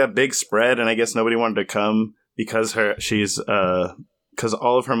up like that big spread, and I guess nobody wanted to come. Because because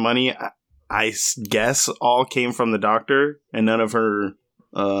all of her money, I guess, all came from the doctor, and none of her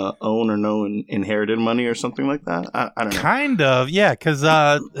own or known inherited money or something like that. I don't know. Kind of, yeah. Because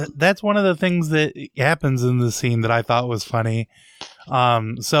that's one of the things that happens in the scene that I thought was funny.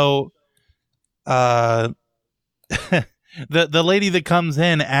 The lady that comes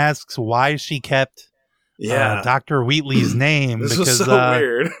in asks why she kept Dr. Wheatley's name. This because was so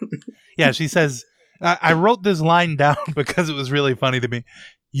weird. Yeah, she says. I wrote this line down because it was really funny to me.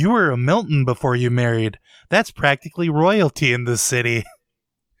 You were a Milton before you married. That's practically royalty in this city.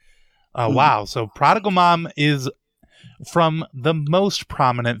 Wow. So Prodigal Mom is from the most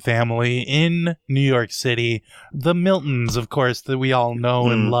prominent family in New York City. The Miltons, of course, that we all know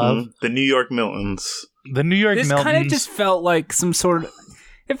and love. The New York Miltons. The New York Miltons. This kind of just felt like some sort of...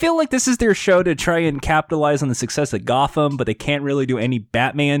 I feel like this is their show to try and capitalize on the success of Gotham, but they can't really do any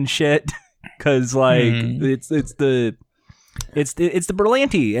Batman shit. Because it's the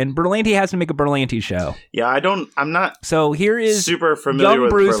Berlanti, and Berlanti has to make a Berlanti show. Yeah, I'm not. So here is super familiar young with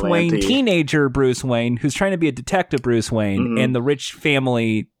Bruce Berlanti. Wayne, teenager Bruce Wayne, who's trying to be a detective Bruce Wayne, and the rich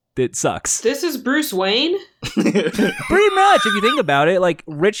family that sucks. This is Bruce Wayne? Pretty much, if you think about it, like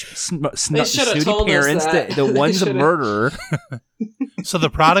rich, snooty parents. The one's a murderer. So the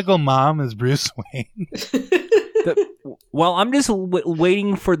prodigal mom is Bruce Wayne. Well, I'm just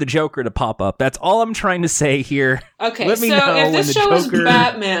waiting for the Joker to pop up. That's all I'm trying to say here. Okay, so if this show is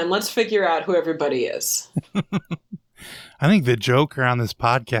Batman, let's figure out who everybody is. I think the Joker on this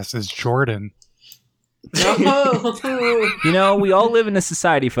podcast is Jordan. You know, we all live in a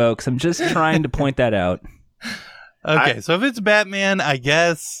society, folks. I'm just trying to point that out. Okay, so if it's Batman, I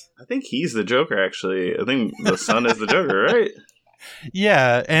guess... I think he's the Joker, actually. I think the son is the Joker, right?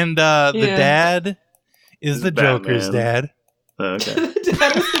 Yeah, and the dad... is the Batman. Joker's dad. Okay. The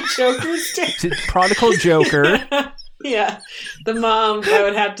dad is the Joker's dad. Prodigal Joker. Yeah. The mom, I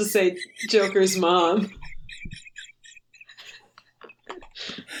would have to say Joker's mom.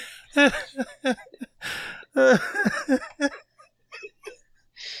 The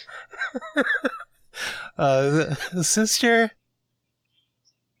sister.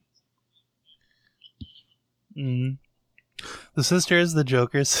 The sister is the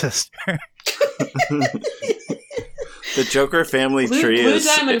Joker's sister. The Joker family tree is...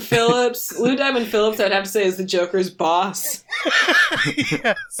 Lou Diamond Phillips, I'd have to say, is the Joker's boss.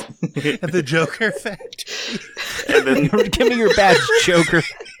 Yes. At the Joker factory. And then... Give me your badge, Joker.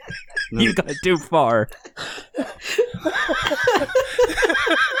 You got too far.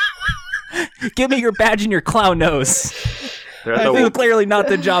 Give me your badge and your clown nose. I think clearly not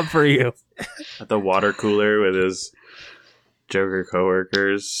the job for you. At the water cooler with his Joker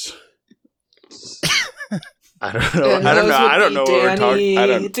coworkers. I don't know. I don't know what we're talking.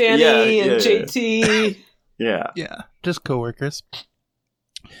 Danny and JT. Yeah. Yeah. Just coworkers.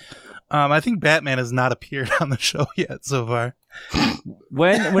 I think Batman has not appeared on the show yet so far.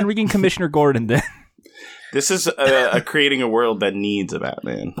 When we can Commissioner Gordon then? This is creating a world that needs a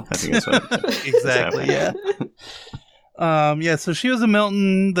Batman. I think that's what exactly. Yeah. So she was a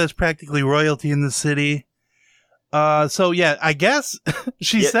Milton. That's practically royalty in the city. So yeah, I guess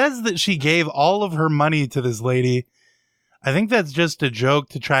she says that she gave all of her money to this lady. I think that's just a joke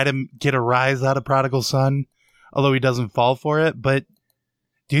to try to get a rise out of Prodigal Son, although he doesn't fall for it. But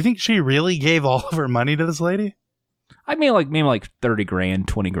do you think she really gave all of her money to this lady? I mean, maybe like 30 grand,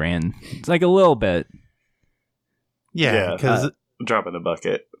 20 grand. It's like a little bit. Yeah, because drop in the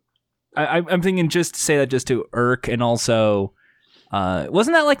bucket. I'm thinking just to say that just to irk, and also,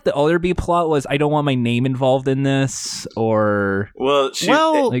 wasn't that like the other B plot was I don't want my name involved in this, or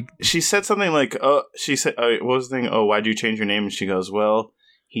she said something like, oh, she said, what was the thing? Oh, why'd you change your name? And she goes, well,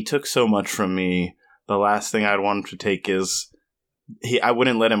 he took so much from me. The last thing I'd want him to take is I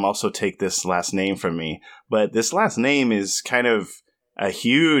wouldn't let him also take this last name from me. But this last name is kind of a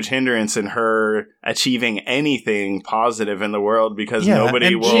huge hindrance in her achieving anything positive in the world because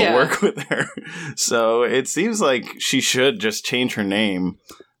nobody will work with her. So it seems like she should just change her name.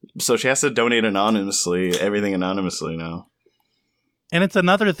 So she has to donate anonymously, everything anonymously now. And it's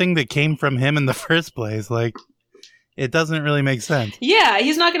another thing that came from him in the first place. Like, it doesn't really make sense. Yeah,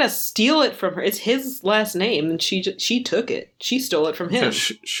 he's not going to steal it from her. It's his last name, and she took it. She stole it from him.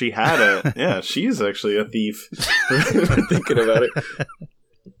 She had she's actually a thief. Thinking about it.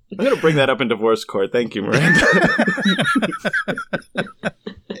 I'm going to bring that up in divorce court. Thank you, Miranda.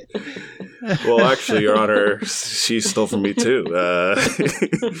 Well, actually, Your Honor, she stole from me too.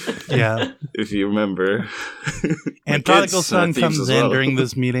 Yeah. If you remember. And Prodigal Son comes in during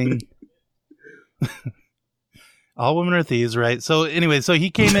this meeting. All women are thieves, right? So anyway, so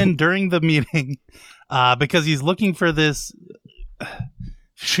he came in during the meeting because he's looking for this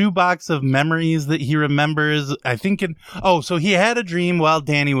shoebox of memories that he remembers. I think so he had a dream while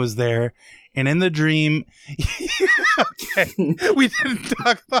Danny was there. And in the dream, okay, we didn't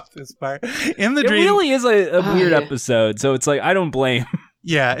talk about this part. In the dream, it really is a weird episode. So it's like, I don't blame.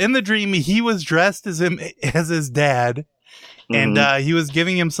 Yeah, in the dream, he was dressed as his dad. And he was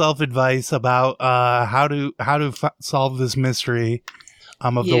giving himself advice about how to solve this mystery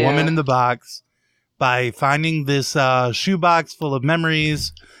of the woman in the box by finding this shoebox full of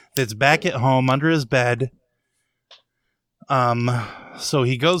memories that's back at home under his bed. So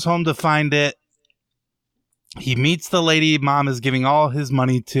he goes home to find it. He meets the lady Mom is giving all his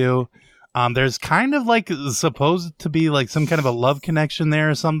money to. There's kind of like supposed to be like some kind of a love connection there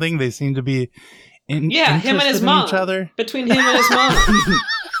or something. They seem to be him and his mom. Each other. Between him and his mom.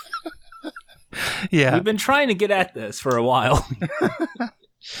 Yeah. We've been trying to get at this for a while.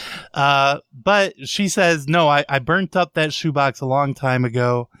 But she says, no, I burnt up that shoebox a long time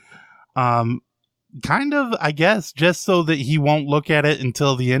ago. Kind of, I guess, just so that he won't look at it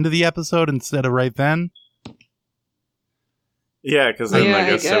until the end of the episode instead of right then. Yeah, because then I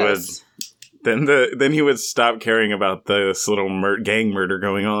guess it was... Then he would stop caring about this little gang murder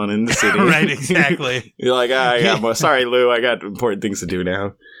going on in the city. Right, exactly. You're like, sorry, Lou, I got important things to do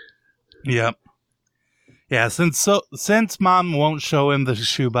now. Yep. Yeah, since Mom won't show him the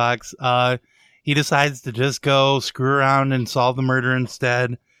shoebox, he decides to just go screw around and solve the murder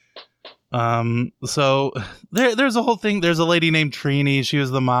instead. So there's a whole thing. There's a lady named Trini. She was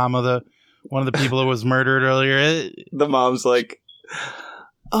the mom of one of the people that was murdered earlier. The mom's like,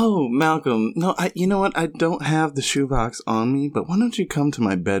 oh, Malcolm, no, you know what? I don't have the shoebox on me, but why don't you come to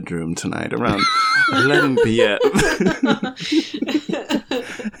my bedroom tonight around 11 p.m.?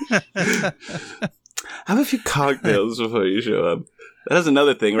 Have a few cocktails before you show up. That's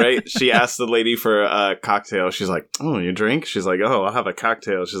another thing, right? She asked the lady for a cocktail. She's like, oh, you drink? She's like, oh, I'll have a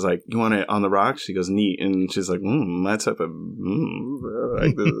cocktail. She's like, you want it on the rocks? She goes, neat. And she's like, my type of... I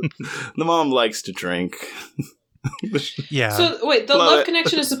like this. The mom likes to drink. Yeah. So, wait, the love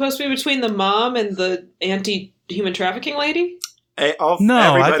connection is supposed to be between the mom and the anti-human trafficking lady? I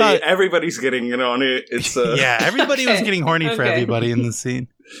thought everybody's getting on it. It's yeah, everybody was getting horny for everybody in the scene.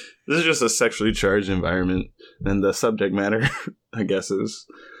 This is just a sexually charged environment, and the subject matter, I guess, is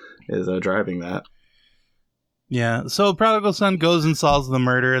driving that. Yeah. So Prodigal Son goes and solves the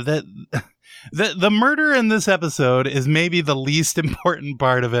murder. The murder in this episode is maybe the least important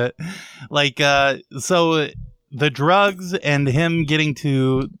part of it. Like, so the drugs and him getting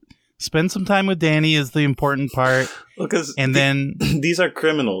to spend some time with Danny is the important part. Because then these are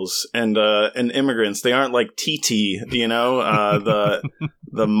criminals and immigrants. They aren't like TT,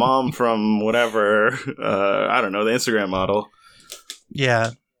 the mom from whatever, I don't know, the Instagram model.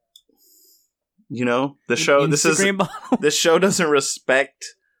 Yeah. The show. This show doesn't respect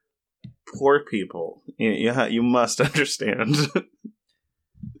poor people. You must understand.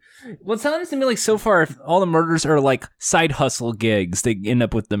 Well, it sounds to me like so far, if all the murders are like side hustle gigs, they end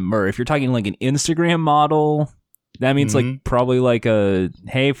up with the murder. If you're talking like an Instagram model, that means like probably like a,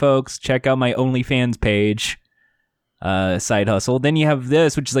 hey folks, check out my OnlyFans page, side hustle. Then you have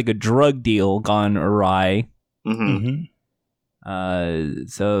this, which is like a drug deal gone awry. So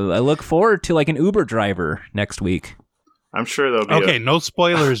I look forward to like an Uber driver next week. I'm sure there'll be no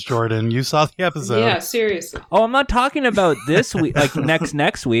spoilers, Jordan. You saw the episode. Yeah, seriously. Oh, I'm not talking about this week, like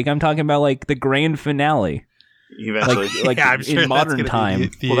next week. I'm talking about like the grand finale. Eventually, like yeah, I'm sure in modern time.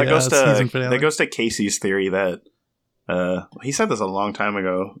 Well, that goes to Casey's theory that he said this a long time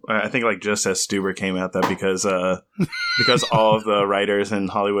ago. I think like just as Stuber came out that because all of the writers in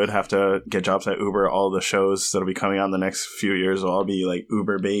Hollywood have to get jobs at Uber, all the shows that'll be coming on the next few years will all be like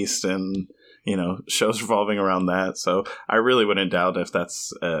Uber based and shows revolving around that. So I really wouldn't doubt if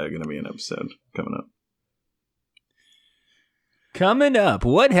that's going to be an episode coming up. Coming up,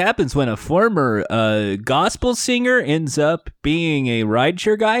 what happens when a former gospel singer ends up being a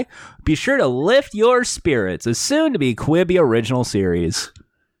rideshare guy? Be sure to lift your spirits. A soon-to-be Quibi original series.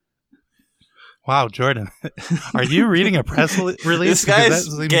 Wow, Jordan. Are you reading a press release? This guy's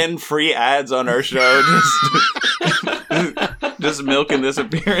getting free ads on our show. Just milking this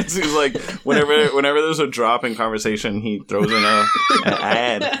appearance. He's like, whenever there's a drop in conversation, he throws in an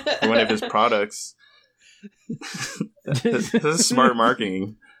ad for one of his products. This is smart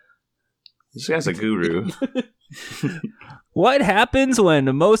marketing. This guy's a guru. What happens when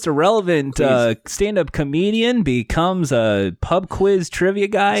the most irrelevant stand-up comedian becomes a pub quiz trivia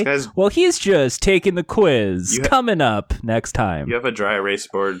guy? Well, he's just taking the quiz. Coming up next time. You have a dry erase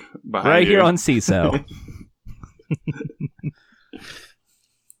board behind you. Right here on CISO.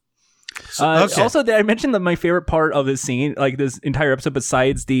 Okay. Also, I mentioned that my favorite part of this scene, like this entire episode,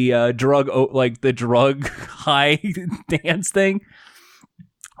 besides the drug high dance thing,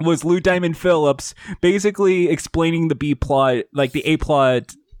 was Lou Diamond Phillips basically explaining the B plot, like the A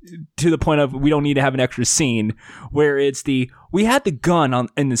plot, to the point of we don't need to have an extra scene, where it's we had the gun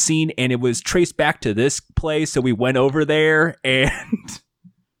in the scene and it was traced back to this place, so we went over there and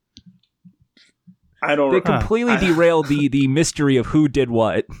they completely derailed the mystery of who did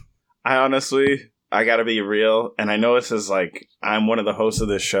what. I gotta be real, and I know this is like, I'm one of the hosts of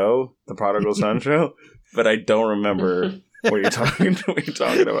this show, the Prodigal Son show, but I don't remember what you're talking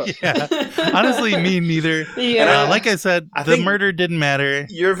about. Yeah, honestly, me neither. Yeah. Like I said, the murder didn't matter.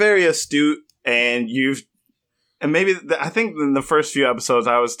 You're very astute, and I think in the first few episodes,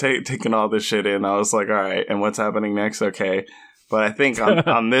 I was taking all this shit in. I was like, all right, and what's happening next? Okay. But I think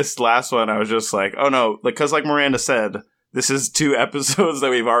on this last one, I was just like, oh no, because like Miranda said, this is 2 episodes that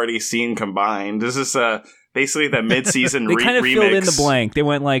we've already seen combined. This is basically the mid-season remix. They kind of filled in the blank. They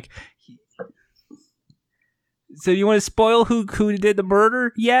went like, so you want to spoil who did the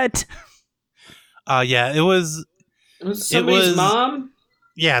murder yet? Yeah, it was somebody's mom?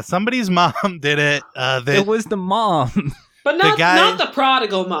 Yeah, somebody's mom did it. It was the mom. But not the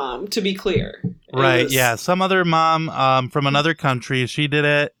prodigal mom, to be clear. Right, yeah. Some other mom from another country. She did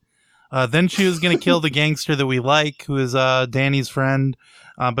it. Then she was going to kill the gangster that we like, who is Danny's friend,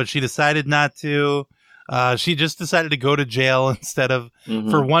 but she decided not to. She just decided to go to jail instead of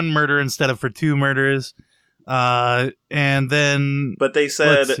for 1 murder instead of for 2 murders. And then, but they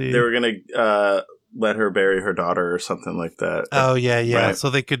said they were going to let her bury her daughter or something like that. Oh yeah. Right. So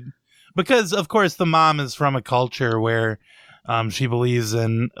they could, because of course the mom is from a culture where she believes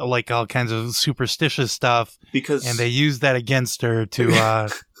in like all kinds of superstitious stuff, and they use that against her to.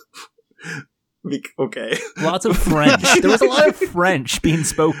 Okay. Lots of French. There was a lot of French being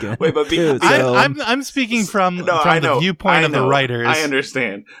spoken. Wait, but I'm speaking from the viewpoint of the writers. I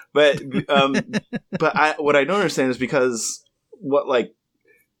understand, but what I don't understand is because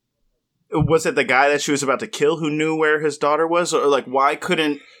was it the guy that she was about to kill who knew where his daughter was, or like why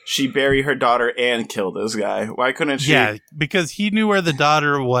couldn't she bury her daughter and kill this guy? Why couldn't she? Yeah, because he knew where the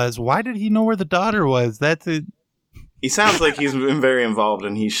daughter was. Why did he know where the daughter was? That's it. He sounds like he's been very involved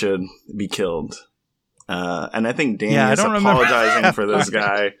and he should be killed. And I think Danny is apologizing for this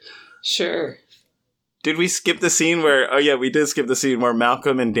guy. Sure. Did we skip the scene where... Oh, yeah, we did skip the scene where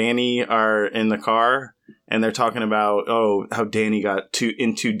Malcolm and Danny are in the car and they're talking about, how Danny got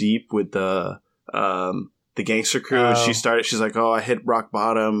in too deep with the gangster crew. And she's like, I hit rock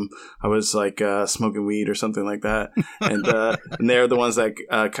bottom. I was like smoking weed or something like that. And they're the ones that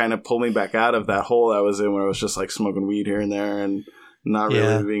kind of pulled me back out of that hole I was in where I was just like smoking weed here and there and not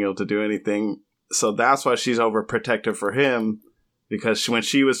really being able to do anything. So that's why she's overprotective for him, because when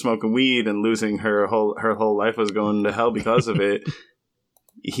she was smoking weed and losing her whole life was going to hell because of it.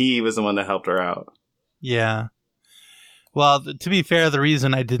 he was the one that helped her out. Yeah. Well, to be fair, the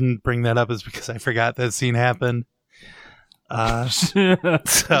reason I didn't bring that up is because I forgot that scene happened. But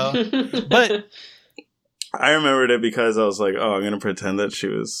I remembered it because I was like, oh, I'm going to pretend that she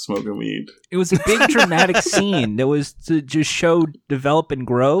was smoking weed. It was a big dramatic scene that was to just show development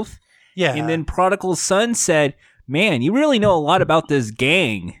growth. Yeah. And then Prodigal Son said, man, you really know a lot about this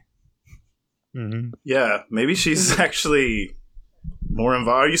gang. Mm-hmm. Yeah, maybe she's actually more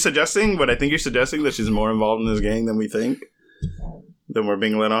involved. Are you suggesting what I think you're suggesting, that she's more involved in this gang than we think? Than we're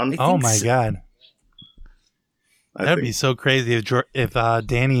being let on? Oh my God. That'd be so crazy if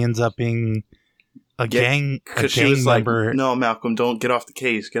Danny ends up being a gang she was member. Like, no, Malcolm, don't get off the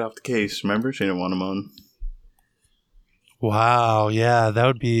case. Get off the case. Remember? She didn't want him on. Wow, yeah, that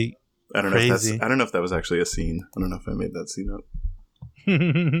would be crazy. I don't know if that was actually a scene. I don't know if I made that scene up.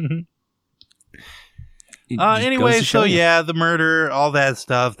 Anyway, so yeah, the murder, all that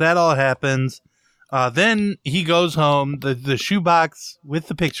stuff, that all happens. Then he goes home. The shoebox with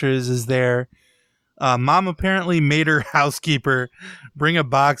the pictures is there. Mom apparently made her housekeeper bring a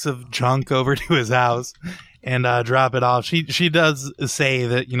box of junk over to his house and drop it off. She does say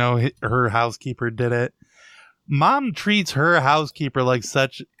that, you know, her housekeeper did it. Mom treats her housekeeper like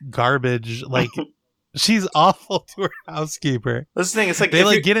such garbage. Like, she's awful to her housekeeper. This thing, it's like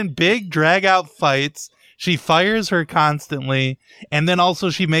they get in big drag out fights. She fires her constantly, and then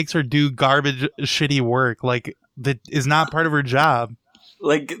also she makes her do garbage, shitty work like that is not part of her job.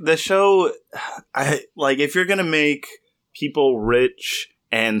 Like the show, if you're gonna make people rich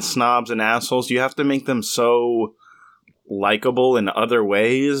and snobs and assholes, you have to make them so likable in other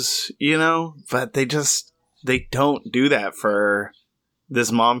ways, you know. But they don't do that for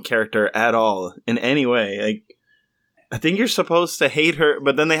this mom character at all in any way. Like, I think you're supposed to hate her,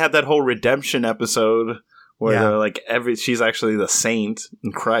 but then they had that whole redemption episode where they're like, she's actually the saint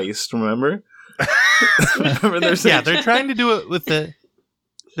in Christ. Remember? They're trying to do it with the.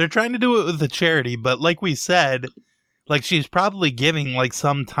 They're trying to do it with the charity, but like we said, like she's probably giving like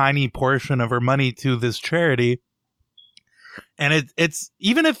some tiny portion of her money to this charity. And it's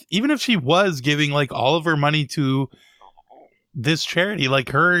even if she was giving like all of her money to this charity, like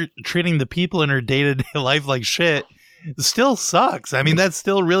her treating the people in her day-to-day life like shit still sucks. I mean, that's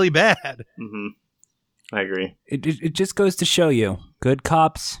still really bad. Mm-hmm. I agree. It just goes to show you, good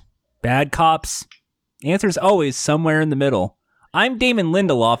cops, bad cops. The answer is always somewhere in the middle. I'm Damon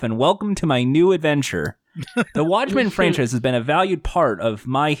Lindelof, and welcome to my new adventure. The Watchmen franchise has been a valued part of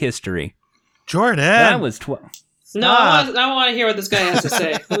my history. Jordan! That was 12. No, I want to hear what this guy has to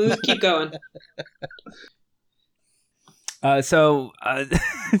say. Let's keep going.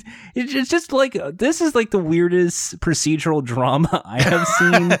 It's just like, this is like the weirdest procedural drama I have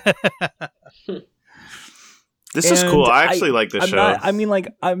seen. This is cool. I actually like this show. I'm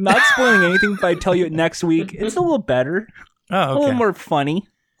not spoiling anything if I tell you it next week. It's a little better. Oh, okay. A little more funny.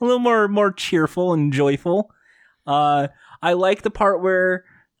 A little more cheerful and joyful. I like the part where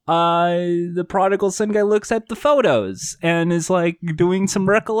the prodigal son guy looks at the photos and is like doing some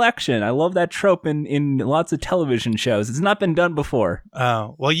recollection. I love that trope in lots of television shows. It's not been done before.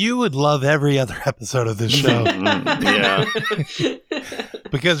 Oh, well, you would love every other episode of this show. Yeah.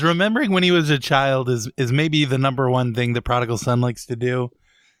 Because remembering when he was a child is maybe the number one thing the prodigal son likes to do.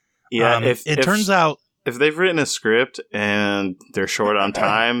 Yeah, it turns out if they've written a script and they're short on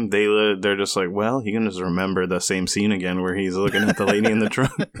time, they're just like, well, he can just remember the same scene again where he's looking at the lady in the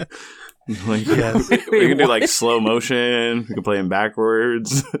trunk. Like, yes. We can do like slow motion. We can play him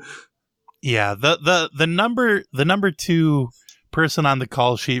backwards. Yeah, the number 2 person on the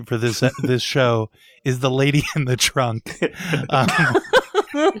call sheet for this show is the lady in the trunk.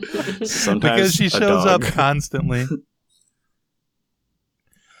 Because she shows up constantly.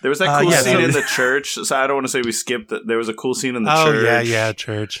 There was that cool scene in the church. So I don't want to say we skipped it. There was a cool scene in the church. Oh, yeah,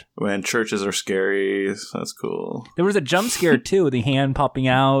 church. When churches are scary. So that's cool. There was a jump scare, too, with the hand popping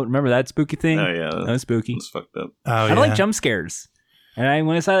out. Remember that spooky thing? Oh, yeah. That was spooky. It's fucked up. I don't like jump scares. And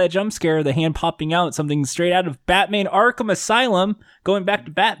when I saw that jump scare, the hand popping out, something straight out of Batman Arkham Asylum, going back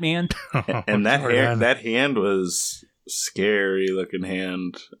to Batman. And that hand was scary looking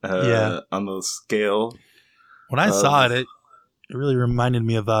hand on the scale. When I saw it really reminded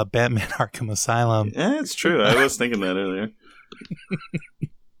me of Batman Arkham Asylum. Yeah, it's true. I was thinking that earlier.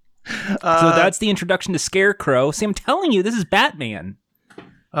 So that's the introduction to Scarecrow. See, I'm telling you, this is Batman.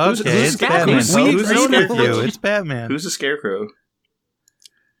 Okay, it's Batman. It's Batman. Who's the Scarecrow?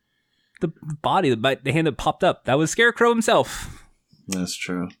 The body, the hand that popped up. That was Scarecrow himself. That's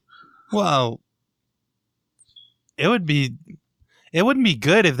true. Well, it would be It wouldn't be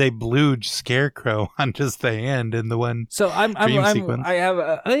good if they blew Scarecrow on just the hand in the one. So sequence. I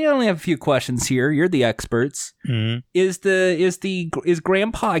only have a few questions here. You're the experts. Mm-hmm. Is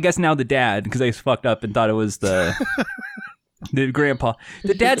Grandpa? I guess now the dad, because I fucked up and thought it was the the Grandpa.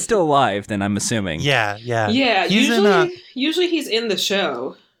 The dad's still alive. Then I'm assuming. Yeah. Yeah. Usually he's in the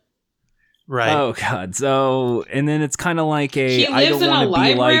show. Right. Oh God. So and then it's kind of like he I don't lives in a want to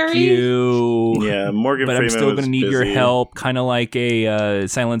be like library? you. Yeah, Morgan but Freeman I'm still was going to need busy. your help. Kind of like a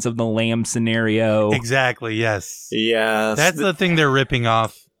Silence of the Lamb scenario. Exactly. Yes. Yeah, That's the thing they're ripping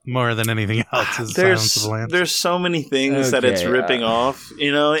off more than anything else. Is Silence of the Lambs. There's so many things that it's ripping off.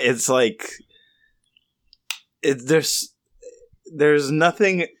 You know, it's like there's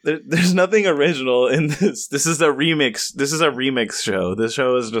nothing original in this. This is a remix. This is a remix show. This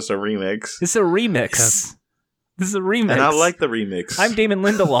show is just a remix. It's a remix. Yes. This is a remix. And I like the remix. I'm Damon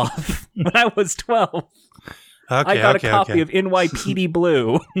Lindelof. When I was 12, I got a copy of NYPD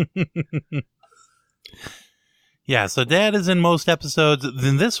Blue. Yeah, so Dad is in most episodes.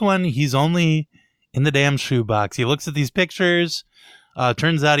 In this one, he's only in the damn shoebox. He looks at these pictures.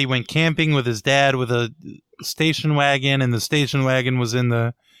 Turns out he went camping with his dad with a station wagon, and the station wagon was in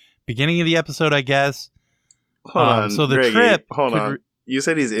the beginning of the episode, I guess. Hold on, so the Greggy, trip. Hold on. You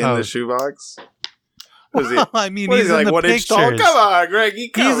said he's in the shoebox? Well, I mean, what he's is he, in like the 1 inch tall? pictures. Come on, Greggy.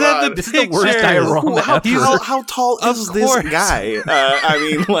 Come He's on. in the This is the worst pictures. diorama ever. How tall is this guy? I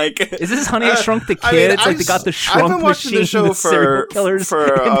mean, like, Is this Honey I Shrunk the Kids? I mean, like they got the shrunk I've been watching machine, the show serial killers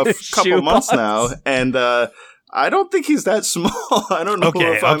for in a the couple months shoebox. now, and I don't think he's that small. I don't know.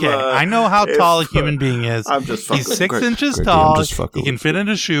 Okay, if I'm, I know how tall a human being is. I'm just fucking. He's 6 inches Greggy, tall. I'm just fucking He can fit in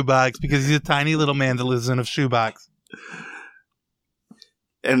a shoebox because he's a tiny little man that lives in a shoebox.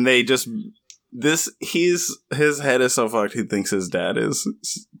 And they just his head is so fucked. He thinks his dad is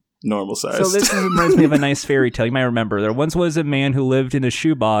normal size. So this reminds me of a nice fairy tale. You might remember there once was a man who lived in a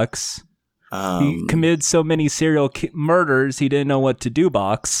shoebox. He committed so many serial murders he didn't know what to do.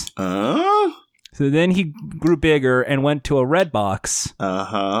 Box. So then he grew bigger and went to a red box.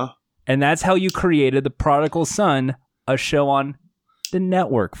 And that's how you created The Prodigal Son, a show on the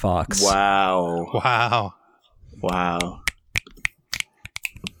network Fox. Wow.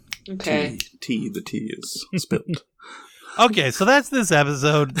 Okay. The tea is spilled. Okay, so that's this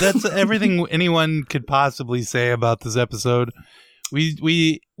episode. That's everything anyone could possibly say about this episode.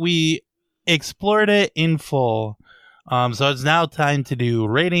 We explored it in full. So it's now time to do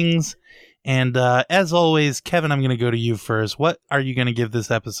ratings. And as always, Kevin, I'm going to go to you first. What are you going to give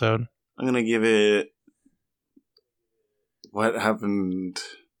this episode? I'm going to give it... What happened?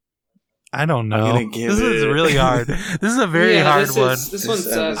 I don't know. I'm gonna give this is really hard. This is a very hard one. This one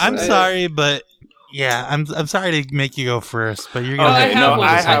sucks. I'm sorry, but yeah, I'm sorry to make you go first, but you're gonna. I have one.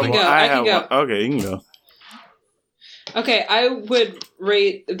 I can go. Okay, you can go. Okay, I would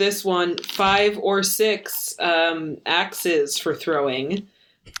rate this one 5 or 6 axes for throwing.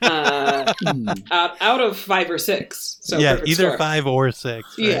 Out of 5 or 6. So yeah, either score. 5 or 6. Right?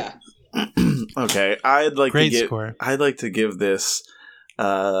 Yeah. Okay, I'd like Great to give. score. I'd like to give this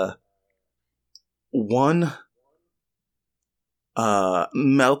 1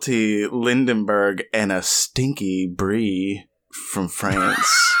 melty Lindenberg and a stinky brie from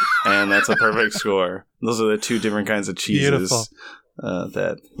France, and that's a perfect score. Those are the 2 different kinds of cheeses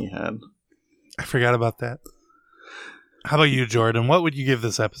that he had. I forgot about that. How about you, Jordan? What would you give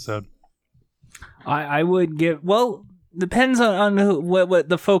this episode? I would give, well, depends on what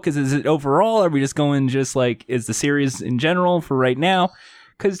the focus is. Is it overall? Are we just going just like, is the series in general for right now?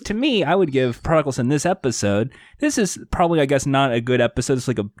 Because to me, I would give Prodigal Son this episode. This is probably, I guess, not a good episode. It's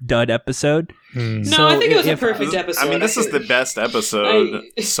like a dud episode. No, so I think it was a perfect episode. I mean, this is the best episode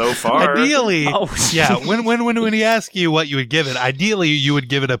so far. Ideally, yeah. When he asks you what you would give it, ideally you would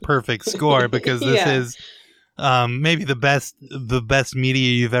give it a perfect score because this is maybe the best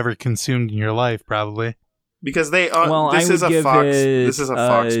media you've ever consumed in your life, probably. Because they are. This is a Fox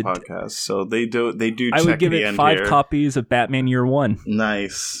podcast, so they do. I would give it 5 copies of Batman Year One.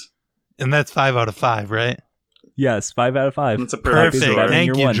 Nice, and that's 5 out of 5, right? Yes, 5 out of 5. That's a perfect.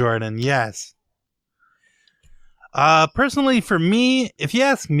 Thank you, Jordan. Yes. Personally, for me, if you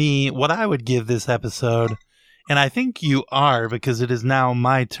ask me what I would give this episode, and I think you are because it is now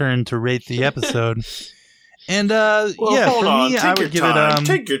my turn to rate the episode. And hold on. I would give it.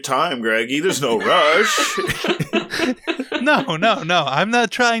 Take your time, Greggy. There's no rush. No. I'm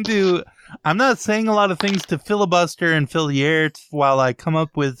not saying a lot of things to filibuster and fill the air while I come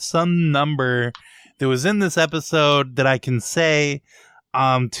up with some number that was in this episode that I can say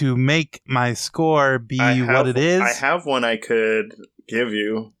to make my score be what it is. I have one I could give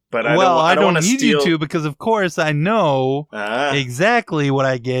you. But I don't wanna need steal... you to, because of course I know exactly what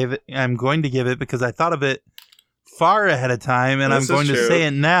I'm going to give it, because I thought of it far ahead of time, and I'm going to say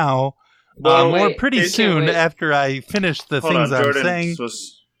it now. Or pretty soon after I finish the things I'm saying.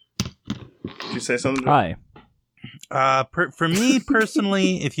 Did you say something? Hi. For me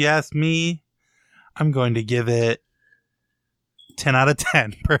personally, if you ask me, I'm going to give it 10 out of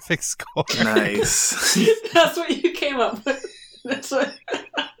 10. Perfect score. Nice. That's what you came up with. That's what.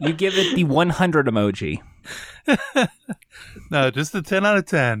 You give it the 100 emoji. No, just a 10 out of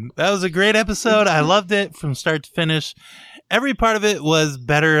 10. That was a great episode. I loved it from start to finish. Every part of it was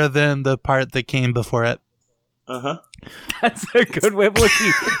better than the part that came before it. That's a good way of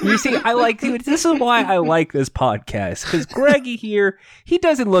looking. You see, this is why I like this podcast, because Greggy here, he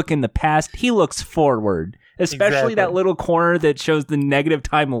doesn't look in the past, he looks forward. Especially that little corner that shows the negative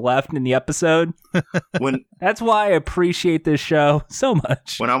time left in the episode. That's why I appreciate this show so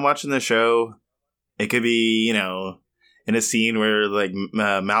much. When I'm watching the show, it could be, in a scene where like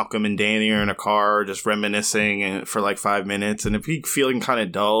Malcolm and Danny are in a car just reminiscing for like 5 minutes, and if he's feeling kind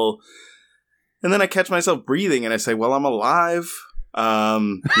of dull, and then I catch myself breathing and I say, well, I'm alive,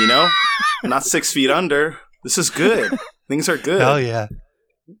 not 6 feet under. This is good. Things are good. Hell yeah.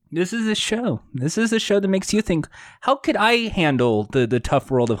 This is a show. This is a show that makes you think, how could I handle the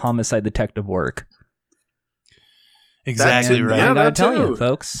tough world of homicide detective work? Exactly right. I gotta tell you,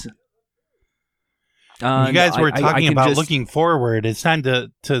 folks. You guys were talking about looking forward. It's time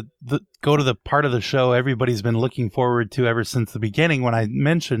to go to the part of the show everybody's been looking forward to ever since the beginning when I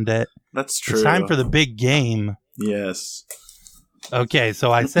mentioned it. That's true. It's time for the big game. Yes. Okay,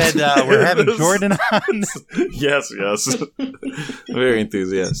 so I said we're having Jordan on. Yes. Very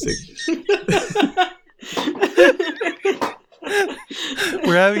enthusiastic.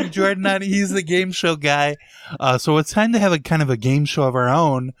 We're having Jordan on. He's the game show guy. So it's time to have a kind of a game show of our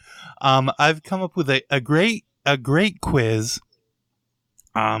own. I've come up with a great quiz.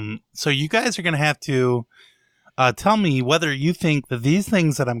 So you guys are going to have to tell me whether you think that these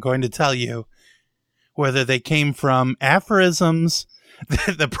things that I'm going to tell you, whether they came from aphorisms,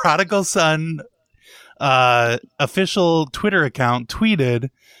 the Prodigal Son official Twitter account tweeted.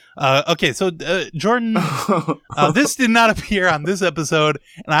 Okay, so Jordan, this did not appear on this episode,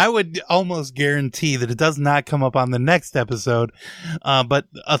 and I would almost guarantee that it does not come up on the next episode. But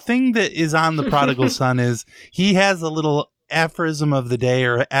a thing that is on the Prodigal Son is he has a little aphorism of the day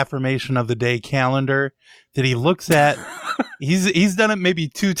or affirmation of the day calendar that he looks at. He's done it maybe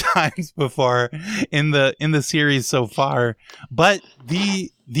 2 times before in the series so far, but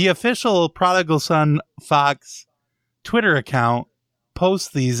the official Prodigal Son Fox Twitter account posts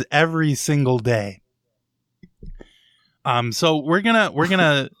these every single day. So we're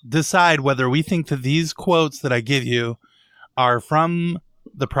gonna decide whether we think that these quotes that I give you are from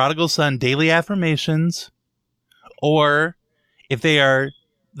the Prodigal Son daily affirmations, or if they are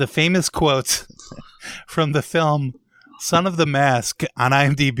the famous quotes from the film Son of the Mask on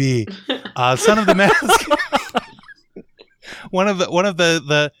IMDb. Son of the Mask. one of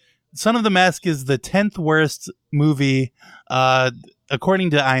the Son of the Mask is the 10th worst movie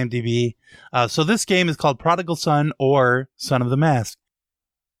according to IMDb. So this game is called Prodigal Son or Son of the Mask.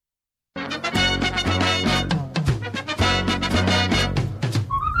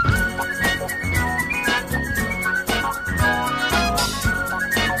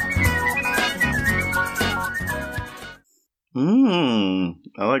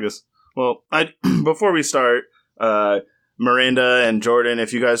 I like this. Well, before we start, Miranda and Jordan,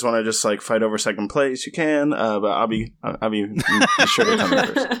 if you guys want to just like fight over second place, you can. But I'll be sure to come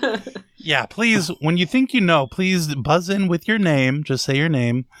in first. Yeah, please. When you think you know, please buzz in with your name. Just say your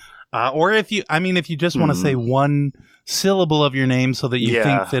name, or if you just want to say one syllable of your name, so that you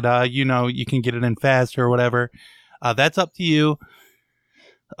think that you can get it in fast or whatever. That's up to you.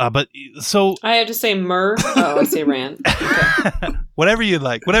 But so I have to say Mur. Oh, I say Rand. Okay. Whatever you'd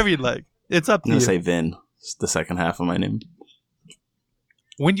like. It's up to you. I'm gonna say Vin. It's the second half of my name.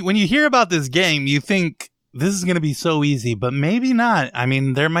 When you hear about this game, you think this is going to be so easy, but maybe not. I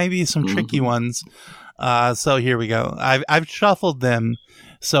mean, there might be some tricky ones. So here we go. I've shuffled them,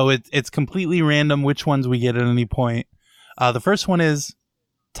 so it's completely random which ones we get at any point. The first one is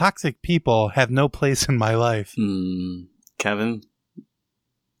toxic people have no place in my life. Kevin.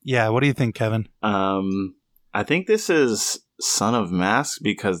 Yeah, what do you think, Kevin? I think this is Son of Mask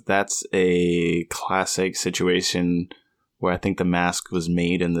because that's a classic situation where I think the mask was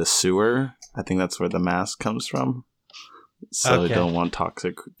made in the sewer. I think that's where the mask comes from. So I don't want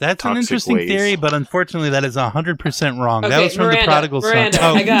toxic. That's an interesting theory, but unfortunately, that is 100% wrong. Okay, that was from Miranda, the Prodigal Son. Miranda,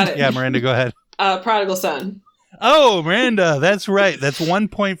 I got it. Yeah, Miranda, go ahead. Prodigal Son. Oh, Miranda. That's right. That's 1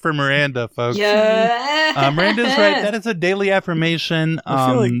 point for Miranda, folks. Yeah. Miranda's right. That is a daily affirmation. I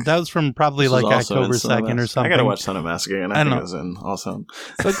feel like that was from probably like October 2nd or something. I gotta watch Son of Mask again. I think it was in also.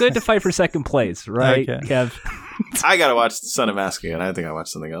 So good to fight for second place, right, Okay. Kev? I gotta watch Son of Mask again. I think I watched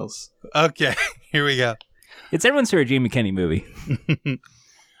something else. Okay, here we go. It's everyone's favorite Jamie Kennedy movie.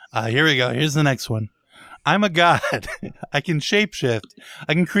 Here we go. Here's the next one. I'm a god. I can shapeshift.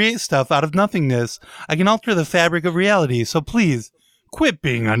 I can create stuff out of nothingness. I can alter the fabric of reality. So please, quit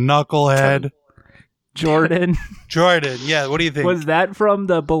being a knucklehead. Jordan. Jordan, yeah, what do you think? Was that from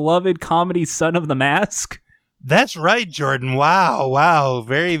the beloved comedy Son of the Mask? That's right, Jordan. Wow.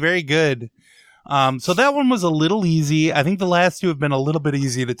 Very, very good. So that one was a little easy. I think the last two have been a little bit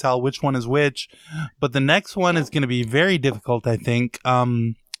easy to tell which one is which. But the next one is going to be very difficult, I think.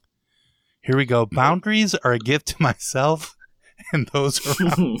 Here we go. Boundaries are a gift to myself and those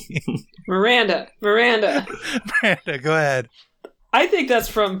around me. Miranda, Miranda, go ahead. I think that's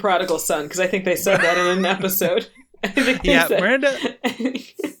from Prodigal Son, because I think they said that in an episode. Miranda,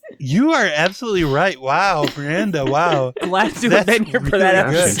 you are absolutely right. Wow, Miranda, wow. Glad to have been here for that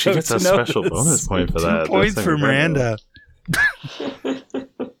episode. She gets a special bonus point for that. 2 points for Miranda.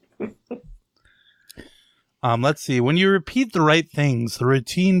 Let's see. When you repeat the right things, the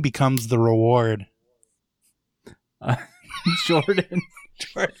routine becomes the reward. Jordan.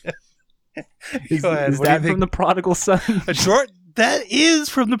 Go ahead. Is that from the Prodigal Son? That is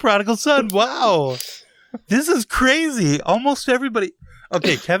from the Prodigal Son. Wow. This is crazy. Almost everybody.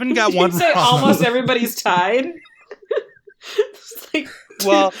 Okay, Kevin got one wrong. Almost everybody's tied.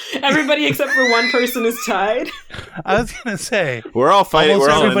 Well, everybody except for one person is tied. I was gonna say we're all fighting. Almost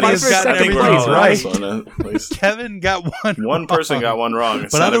We're all everybody has gotten everything right. Kevin got one. One person got one wrong,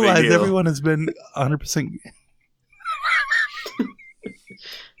 but otherwise everyone has been 100%.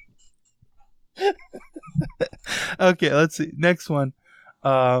 Okay, let's see. Next one.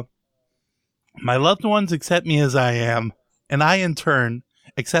 My loved ones accept me as I am, and I in turn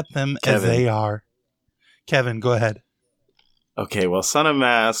accept them as they are. Kevin, go ahead. Okay, well, Son of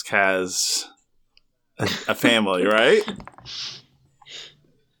Mask has a family, right?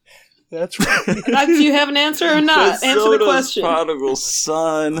 That's right. Do you have an answer or not? Answer the question. Prodigal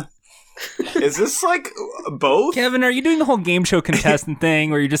Son. Is this like both? Kevin, are you doing the whole game show contestant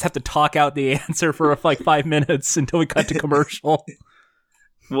thing where you just have to talk out the answer for like 5 minutes until we cut to commercial?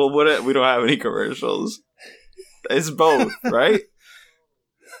 Well, we don't have any commercials. It's both, right?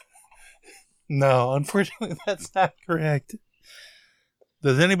 No, unfortunately, that's not correct.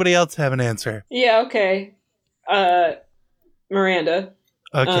 Does anybody else have an answer? Yeah, okay. Miranda.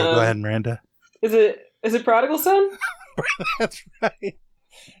 Okay, go ahead, Miranda. Is it Prodigal Son? That's right.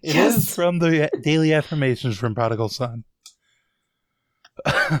 It is from the Daily Affirmations from Prodigal Son.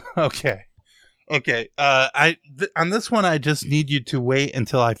 Okay. On this one, I just need you to wait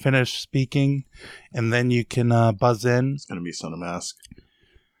until I finish speaking, and then you can buzz in. It's gonna be Son of Mask.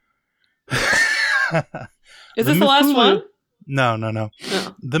 Is this the last one? No.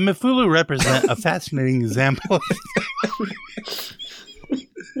 The Mifulu represent a fascinating example.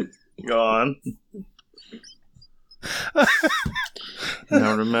 Go on.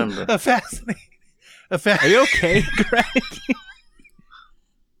 Now remember. Are you okay, Greg?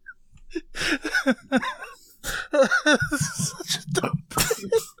 Such a dumb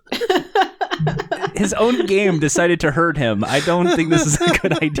His own game decided to hurt him. I don't think this is a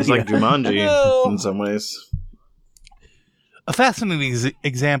good idea. It's like Jumanji in some ways. A fascinating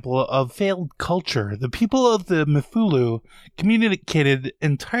example of failed culture. The people of the Mifulu communicated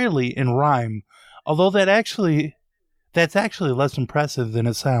entirely in rhyme, although that's actually less impressive than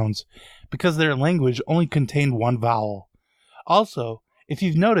it sounds, because their language only contained one vowel. Also, if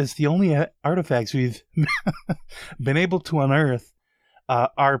you've noticed, the only artifacts we've been able to unearth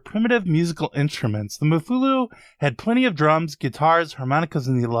are primitive musical instruments. The Mifulu had plenty of drums, guitars, harmonicas,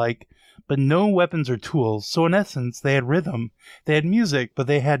 and the like, but no weapons or tools. So in essence, they had rhythm, they had music, but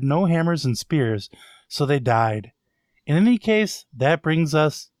they had no hammers and spears, so they died. In any case, that brings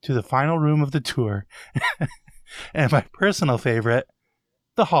us to the final room of the tour, and my personal favorite,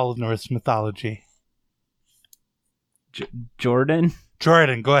 the Hall of Norse Mythology. Jordan,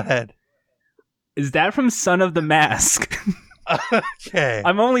 go ahead. Is that from Son of the Mask? Okay.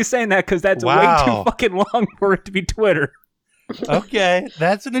 I'm only saying that because that's way too fucking long for it to be Twitter. Okay,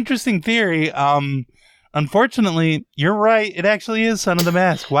 that's an interesting theory. Unfortunately, you're right. It actually is Son of the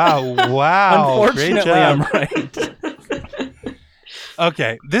Mask. Wow. Unfortunately, great job. I'm right.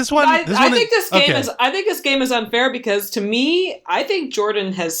 Okay, this one. I think this game is unfair because to me, I think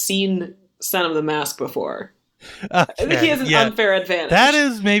Jordan has seen Son of the Mask before. I think he has an unfair advantage. That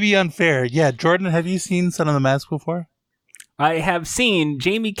is maybe unfair. Yeah, Jordan, have you seen Son of the Mask before? I have seen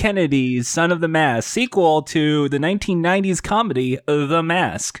Jamie Kennedy's Son of the Mask, sequel to the 1990s comedy The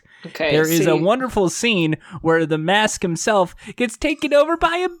Mask. Okay, there is a wonderful scene where the Mask himself gets taken over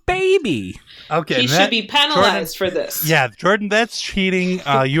by a baby. Okay, he should be penalized for this. Yeah, Jordan, that's cheating.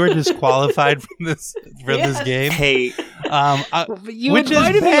 You are disqualified from this game. Hey, you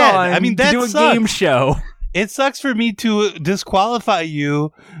invited me on. I mean, to do a game show. It sucks for me to disqualify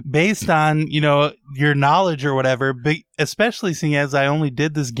you based on your knowledge or whatever. But especially seeing as I only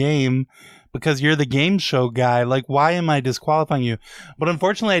did this game because you're the game show guy. Like, why am I disqualifying you? But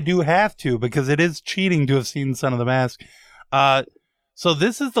unfortunately, I do have to because it is cheating to have seen Son of the Mask. So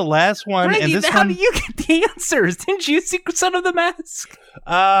this is the last one. Greggy, and this how do you get the answers? Didn't you see Son of the Mask?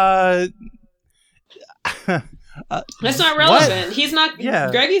 That's not relevant. What? He's not.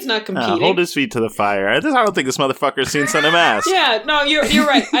 Yeah. Greggy's not competing. Hold his feet to the fire. I don't think this motherfucker's seen Son of Mask. Yeah, no, you're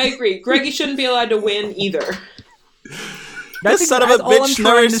right. I agree. Greggy shouldn't be allowed to win either. This son of a bitch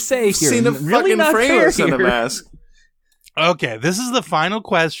never seen a fucking frame of Son of Mask. Okay, this is the final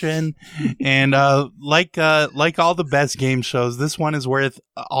question, and like all the best game shows, this one is worth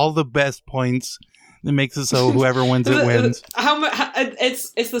all the best points. It makes it so whoever wins it wins.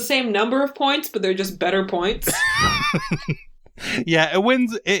 It's the same number of points, but they're just better points. Yeah, it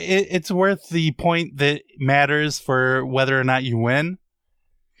wins. It's worth the point that matters for whether or not you win.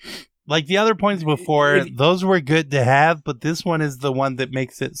 Like the other points before, those were good to have, but this one is the one that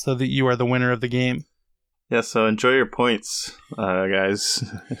makes it so that you are the winner of the game. Yeah, so enjoy your points, guys.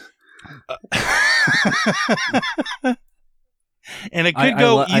 And it could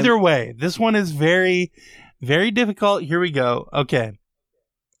go either way. This one is very, very difficult. Here we go. Okay.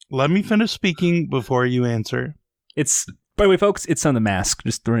 Let me finish speaking before you answer. By the way, folks, it's on the Mask.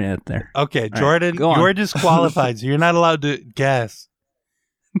 Just throwing it out there. Okay, Jordan, you're disqualified, so you're not allowed to guess.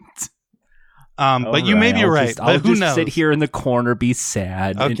 But you may be right. But who knows? Sit here in the corner, be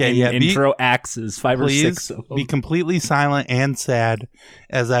sad, and throw axes, 5 or 6 of them. Be completely silent and sad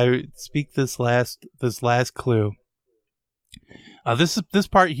as I speak this last clue. This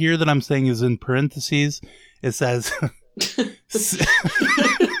part here that I'm saying is in parentheses. It says,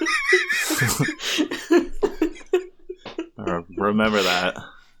 remember that.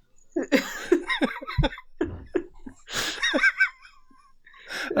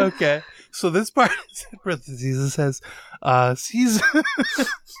 Okay, so this part is in parentheses. It says,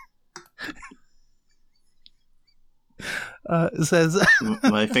 it says,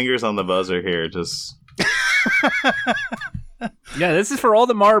 my fingers on the buzzer here, just. Yeah, this is for all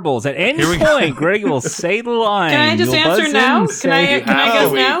the marbles. At any point, Greg will say the line. Can I just answer now? Can I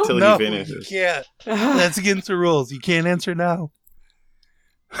guess now? No, you can't. That's against the rules. You can't answer now.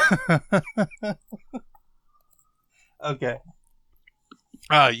 Okay.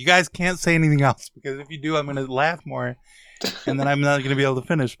 You guys can't say anything else because if you do, I'm going to laugh more, and then I'm not going to be able to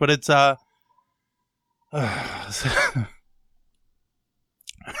finish. But it's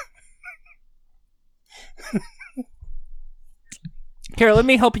Here, let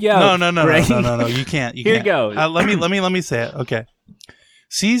me help you out. No. You can't. Here you go. Let me say it. Okay.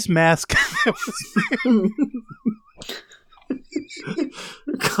 C's mask.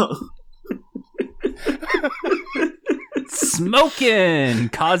 Smoking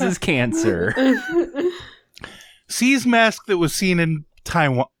causes cancer. C's mask that was seen in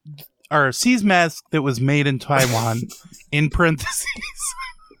Taiwan, or C's mask that was made in Taiwan. In parentheses.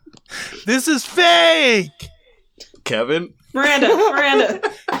 This is fake. Kevin. Miranda.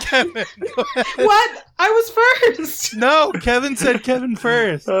 Kevin. What? I was first. No, Kevin said Kevin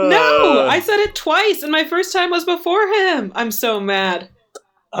first. No, I said it twice, and my first time was before him. I'm so mad.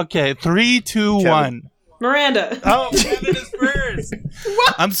 Okay, 3, 2, Kevin. 1. Miranda. Oh, Kevin is first.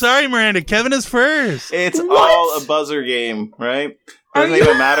 What? I'm sorry, Miranda. Kevin is first. It's all a buzzer game, right? Doesn't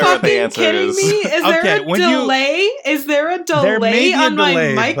even matter what the answer is. Me? Is there a delay? Is there a delay on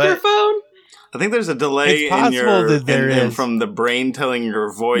my microphone? I think there's a delay in your from the brain telling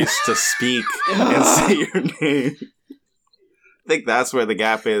your voice to speak and say your name. I think that's where the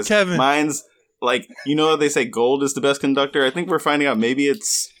gap is. Kevin. Mine's like, they say gold is the best conductor. I think we're finding out maybe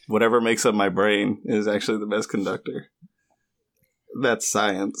it's whatever makes up my brain is actually the best conductor. That's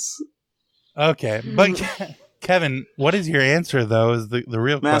science. Okay, but Kevin, what is your answer though? Is the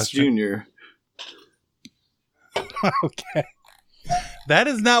real Mask question? Jr. Okay. That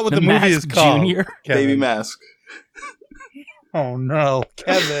is not what the movie is called. Junior? Baby Mask. Oh no,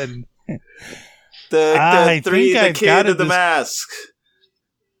 Kevin. the kid of the mask.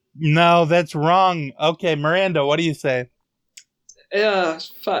 No, that's wrong. Okay, Miranda, what do you say?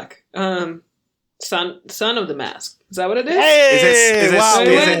 Fuck. Son of the Mask. Is that what it is? Hey! Is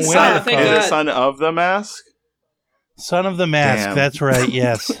it Son of the Mask? Son of the Mask, Damn. that's right,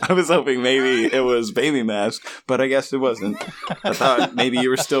 yes. I was hoping maybe it was Baby Mask, but I guess it wasn't. I thought maybe you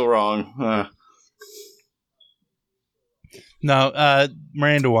were still wrong. No,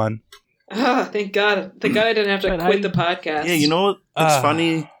 Miranda won. Oh, thank God. Thank God I didn't have to quit the podcast. Yeah, you know what? It's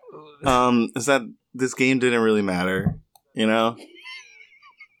funny is that this game didn't really matter, you know?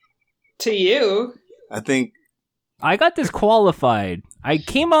 To you. I think I got disqualified. I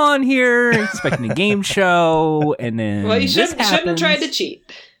came on here expecting a game show, and then Well, you shouldn't happens. try to cheat.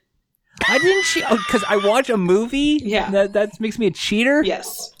 I didn't cheat because I watch a movie. Yeah, that makes me a cheater.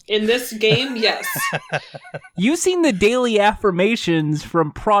 Yes, in this game, yes. You've seen the daily affirmations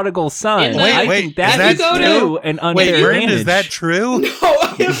from Prodigal Son. I think that's true and unfair advantage. Is that true? No,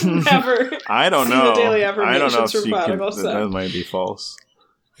 I have never. I don't seen know. The daily I don't know affirmations if from Prodigal Son. that might be false.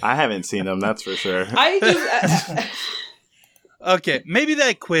 I haven't seen them, that's for sure. I just. Okay, maybe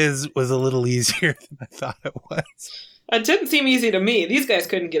that quiz was a little easier than I thought it was. It didn't seem easy to me. These guys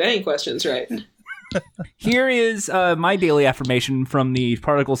couldn't get any questions right. Here is my daily affirmation from the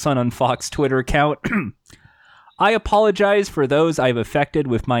Prodigal Son on Fox Twitter account. I apologize for those I've affected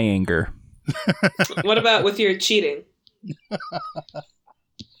with my anger. What about with your cheating?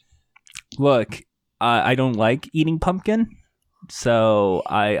 Look, I don't like eating pumpkin, so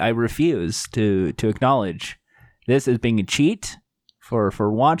I refuse to acknowledge this as being a cheat for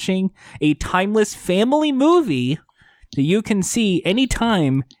watching a timeless family movie that you can see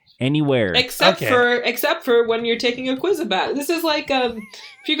anytime, anywhere. Except for when you're taking a quiz about it. This is like if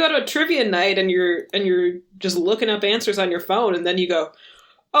you go to a trivia night and you're just looking up answers on your phone, and then you go,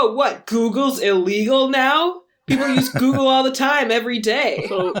 "Oh, what? Google's illegal now? People use Google all the time, every day."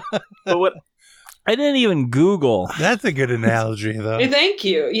 But what? I didn't even Google. That's a good analogy, though. Thank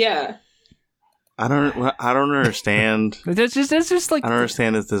you. Yeah. I don't understand. That's just like I don't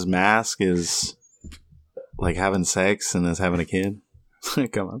understand if this mask is like having sex and is having a kid.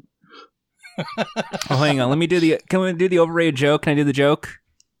 Come on. Oh, hang on. Can we do the overrated joke? Can I do the joke?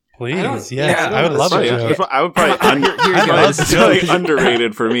 Please, yes. I would love a joke. I would probably Here you go. it's like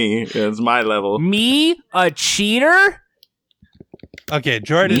underrated for me. It's my level. Me, a cheater? Okay,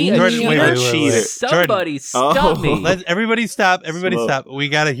 Jordan, Me, a wait. Somebody Jordan. stop me. Everybody stop. Slow. Stop. We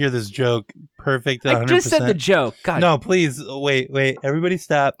got to hear this joke. Perfect. 100%. I just said the joke. God. No, please. Wait. Everybody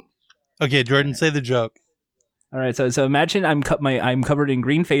stop. Okay, Jordan, say the joke. All right, so imagine I'm covered in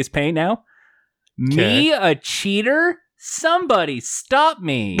green face paint now. Me, a cheater? Somebody stop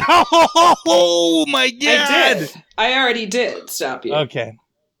me. Oh my God. I did. I already did stop you. Okay.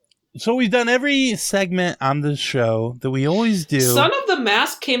 So we've done every segment on the show that we always do. Son of the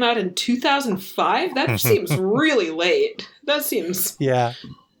Mask came out in 2005? That seems really late. That seems... Yeah.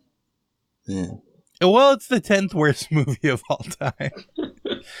 Well, it's the 10th worst movie of all time.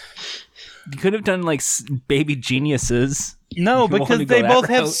 You could have done like Baby Geniuses. No, because they both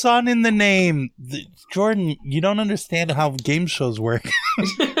have route. son in the name. Jordan, you don't understand how game shows work.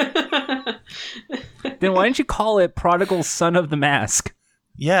 Then why didn't you call it Prodigal Son of the Mask?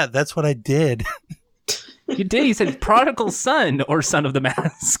 Yeah, that's what I did. You did. You said Prodigal Son or Son of the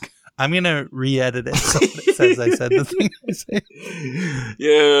Mask. I'm going to re-edit it so it says I said the thing I said.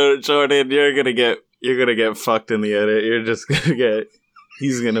 Yeah, Jordan, you're gonna get fucked in the edit. You're just gonna get...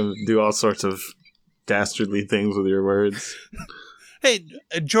 He's gonna do all sorts of dastardly things with your words. Hey,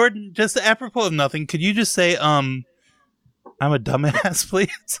 Jordan, just apropos of nothing, could you just say, I'm a dumbass,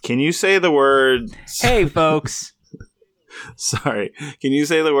 please? Can you say the words... Hey, folks. Sorry. Can you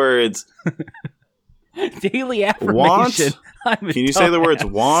say the words... Daily affirmation. Want? Can you say the words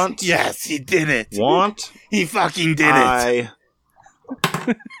want? Yes, he did it. Want? He fucking did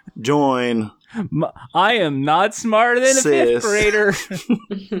it. Join. I am not smarter than a fifth grader.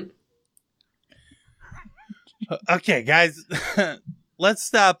 Okay, guys. Let's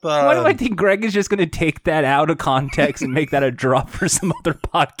stop. Why do I think Greg is just going to take that out of context and make that a drop for some other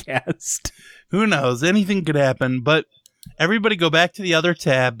podcast? Who knows? Anything could happen. But everybody go back to the other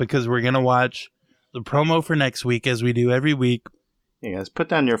tab because we're going to watch the promo for next week as we do every week. Hey guys, put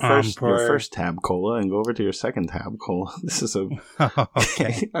down your first tab cola and go over to your second tab cola. This is a...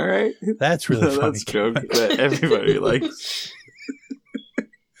 Okay. All right. That's really funny. That's a joke that everybody likes.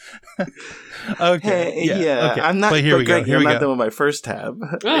 Okay. Hey, yeah. Okay. I'm not... But here we go. Here we I'm not go. done with my first tab.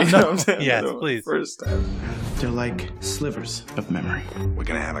 Oh, You know what I'm saying? Yes, I'm done with please. my First tab. They're like slivers of memory. We're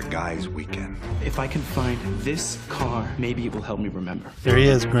gonna have a guy's weekend. If I can find this car, maybe it will help me remember. There he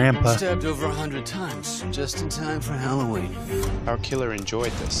is, Grandpa. Stabbed over 100 times, just in time for Halloween. Our killer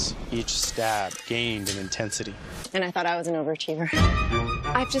enjoyed this. Each stab gained in intensity. And I thought I was an overachiever.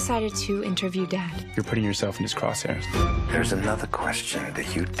 I've decided to interview Dad. You're putting yourself in his crosshairs. There's another question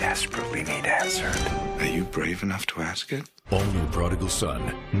that you desperately need answered. Are you brave enough to ask it? All new Prodigal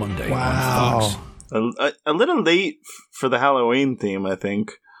Son, Monday Wow. on Fox. A little late for the Halloween theme, I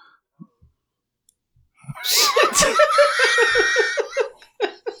think.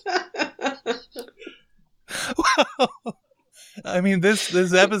 Well, I mean,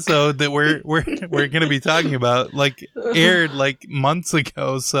 this episode that we're going to be talking about aired months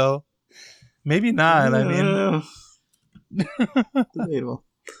ago, so maybe not. I mean, debatable.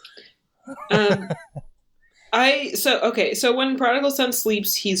 So when Prodigal Son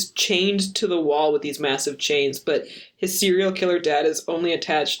sleeps, he's chained to the wall with these massive chains, but his serial killer dad is only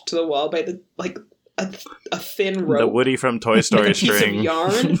attached to the wall by a thin rope. The Woody from Toy Story Piece of string.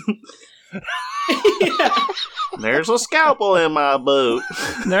 yarn. Yeah. There's a scalpel in my boot.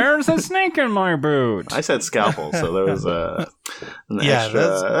 There's a snake in my boot. I said scalpel, so there was an Yeah, extra.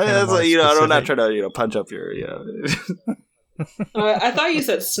 that's kinda more I'm not specific. trying to punch up your. I thought you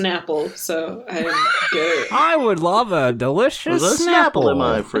said Snapple, so I didn't get it. I would love a delicious There's a Snapple Snapple in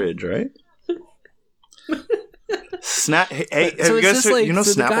my fridge, right? Hey, So you guys is this like, you know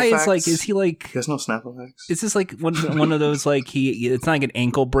so the Snapple guy facts? is like, is he like, You guys know Snapple facts? is this like one of those it's not like an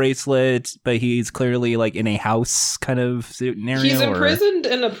ankle bracelet, but he's clearly like in a house kind of scenario? He's or- imprisoned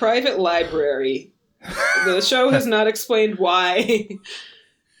in a private library. The show has not explained why.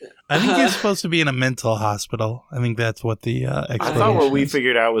 I think he's supposed to be in a mental hospital. I think that's what the I explanation thought what we is.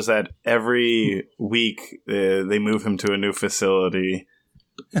 figured out was that every week they move him to a new facility.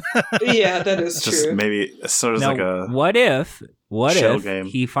 Yeah, that is Just true. maybe sort of Now, like a what if shell game.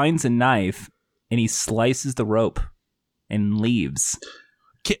 he finds a knife and he slices the rope and leaves?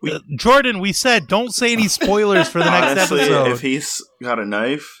 Jordan, we said don't say any spoilers for the next Honestly, episode. if he's got a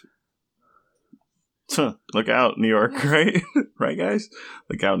knife, look out, New York, right? Right, guys?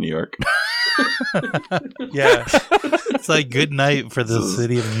 Look out, New York. Yeah. It's like good night for the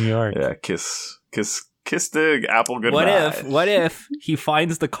city of New York. Yeah, kiss the apple goodbye. What if he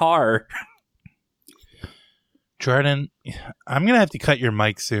finds the car? Jordan, I'm going to have to cut your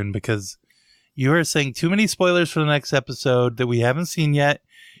mic soon because you are saying too many spoilers for the next episode that we haven't seen yet.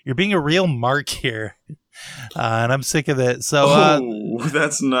 You're being a real mark here. And I'm sick of it. So,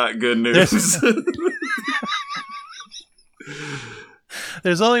 that's not good news.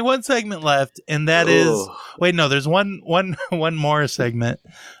 There's only one segment left, and that is... Wait, no, there's one more segment.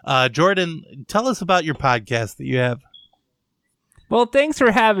 Jordan, tell us about your podcast that you have. Well, thanks for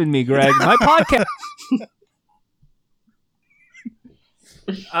having me, Greg. My podcast...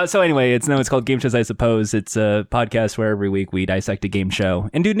 So anyway, it's called Game Shows, I Suppose. It's a podcast where every week we dissect a game show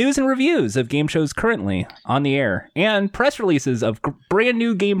and do news and reviews of game shows currently on the air and press releases of brand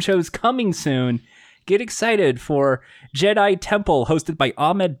new game shows coming soon. Get excited for Jedi Temple, hosted by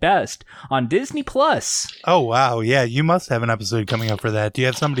Ahmed Best on Disney Plus. Oh, wow. Yeah, you must have an episode coming up for that. Do you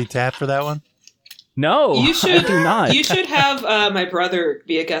have somebody tapped for that one? No, I do not. You should have my brother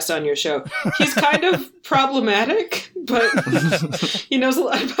be a guest on your show. He's kind of problematic, but he knows a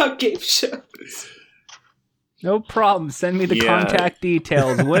lot about game shows. No problem. Send me the contact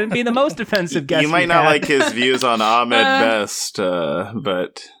details. Wouldn't be the most offensive guest. You might not like his views on Ahmed Best,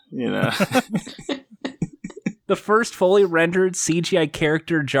 but, you know. The first fully rendered CGI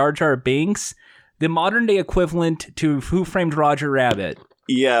character, Jar Jar Binks, the modern day equivalent to Who Framed Roger Rabbit.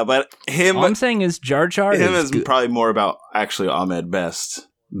 Yeah, but him... All I'm saying is Jar Jar is good. probably more about actually Ahmed Best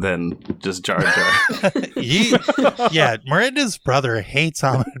than just Jar Jar. Yeah, Miranda's brother hates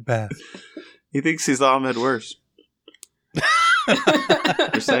Ahmed Best. He thinks he's Ahmed worse.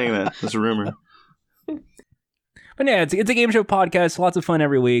 You're saying that. That's a rumor. But yeah, it's a game show podcast. Lots of fun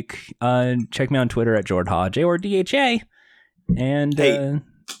every week. Check me on Twitter at JordHa, JordDHA. And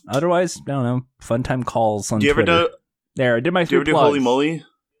otherwise, I don't know, fun time calls on Twitter. Do you ever do... There, I did my 3 plugs. Do you ever do Holy Moly?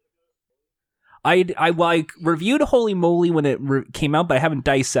 I reviewed Holy Moly when it came out, but I haven't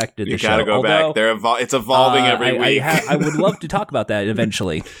dissected the You show. gotta go back. It's evolving every week. I would love to talk about that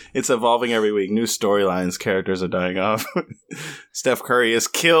eventually. It's evolving every week. New storylines, characters are dying off. Steph Curry is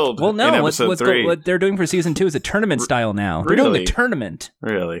killed in episode 3. What they're doing for season 2 is a tournament style now. They're doing the tournament.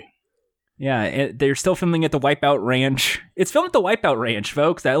 Really? Yeah, they're still filming at the Wipeout Ranch. It's filmed at the Wipeout Ranch,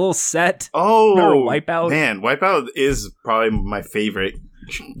 folks. That little set. Oh, Wipeout. Man, Wipeout is probably my favorite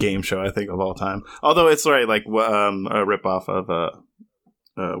game show, I think, of all time. Although it's a ripoff of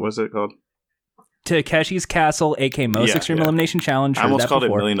what's it called? Takeshi's Castle, aka Most Extreme Elimination Challenge. I almost called it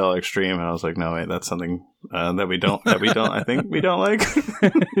 $1 Million Extreme, and I was like, no, wait, that's something that we don't. I think we don't like.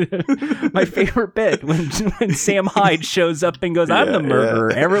 My favorite bit when Sam Hyde shows up and goes, "I'm the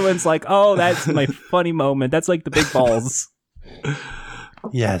murderer." Everyone's like, "Oh, that's my funny moment." That's like the big balls.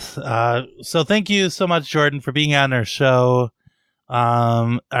 Yes. So thank you so much, Jordan, for being on our show.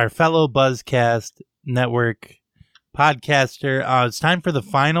 Our fellow Buzzcast Network podcaster. It's time for the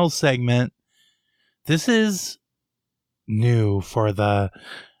final segment. This is new for the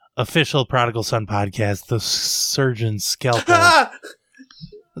official Prodigal Son podcast, the Surgeon Scalpel.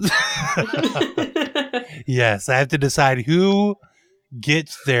 Yes, I have to decide who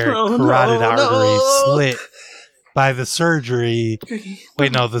gets their carotid artery slit by the surgery.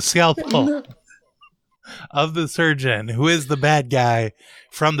 Wait, no, the scalpel of the surgeon. Who is the bad guy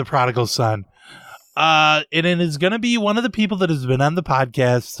from the Prodigal Son? And it is going to be one of the people that has been on the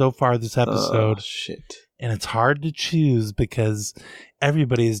podcast so far this episode. Oh, shit. And it's hard to choose because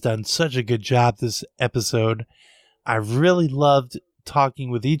everybody has done such a good job this episode. I really loved talking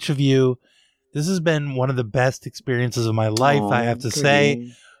with each of you. This has been one of the best experiences of my life, I have to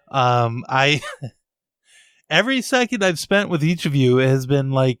say. I every second I've spent with each of you has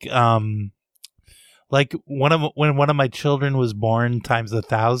been like when one of my children was born times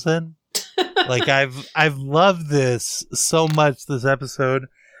 1,000. Like I've loved this so much this episode.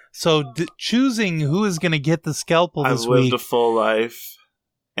 So choosing who is going to get the scalpel this week. I've lived a full life,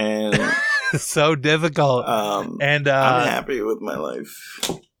 and so difficult. And I'm happy with my life.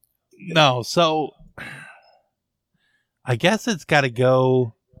 No, so I guess it's got to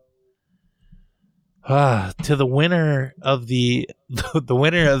go to the winner of the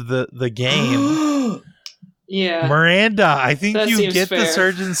winner of the game. Yeah, Miranda, I think that you get fair. the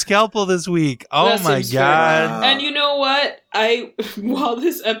surgeon scalpel this week. Oh That my seems god! fair. And you know what? While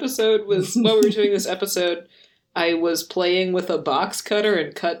we were doing this episode, I was playing with a box cutter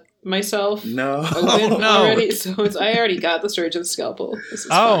and cut myself open already. So I already got the surgeon's scalpel. This is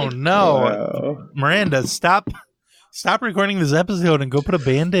fine. No, Wow. Miranda, stop recording this episode and go put a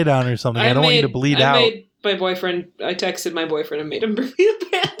Band-Aid on or something. I don't want you to bleed out. I texted my boyfriend and made him bring me a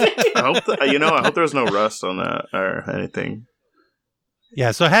Band-Aid. I hope there's no rust on that or anything.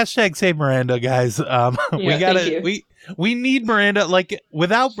 Yeah, so hashtag save Miranda, guys. We need Miranda. Like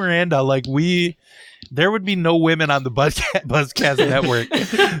without Miranda, there would be no women on the Buzzcast Network.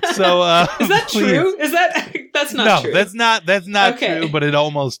 So is that true? That's not true? No, that's not Okay. true, but it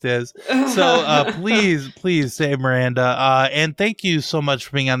almost is. So please save Miranda. And thank you so much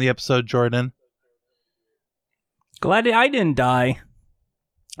for being on the episode, Jordan. Glad I didn't die.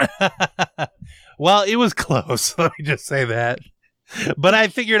 Well, it was close. Let me just say that. But I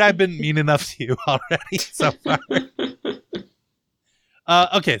figured I've been mean enough to you already so far.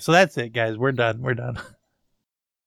 Okay, so that's it, guys. We're done.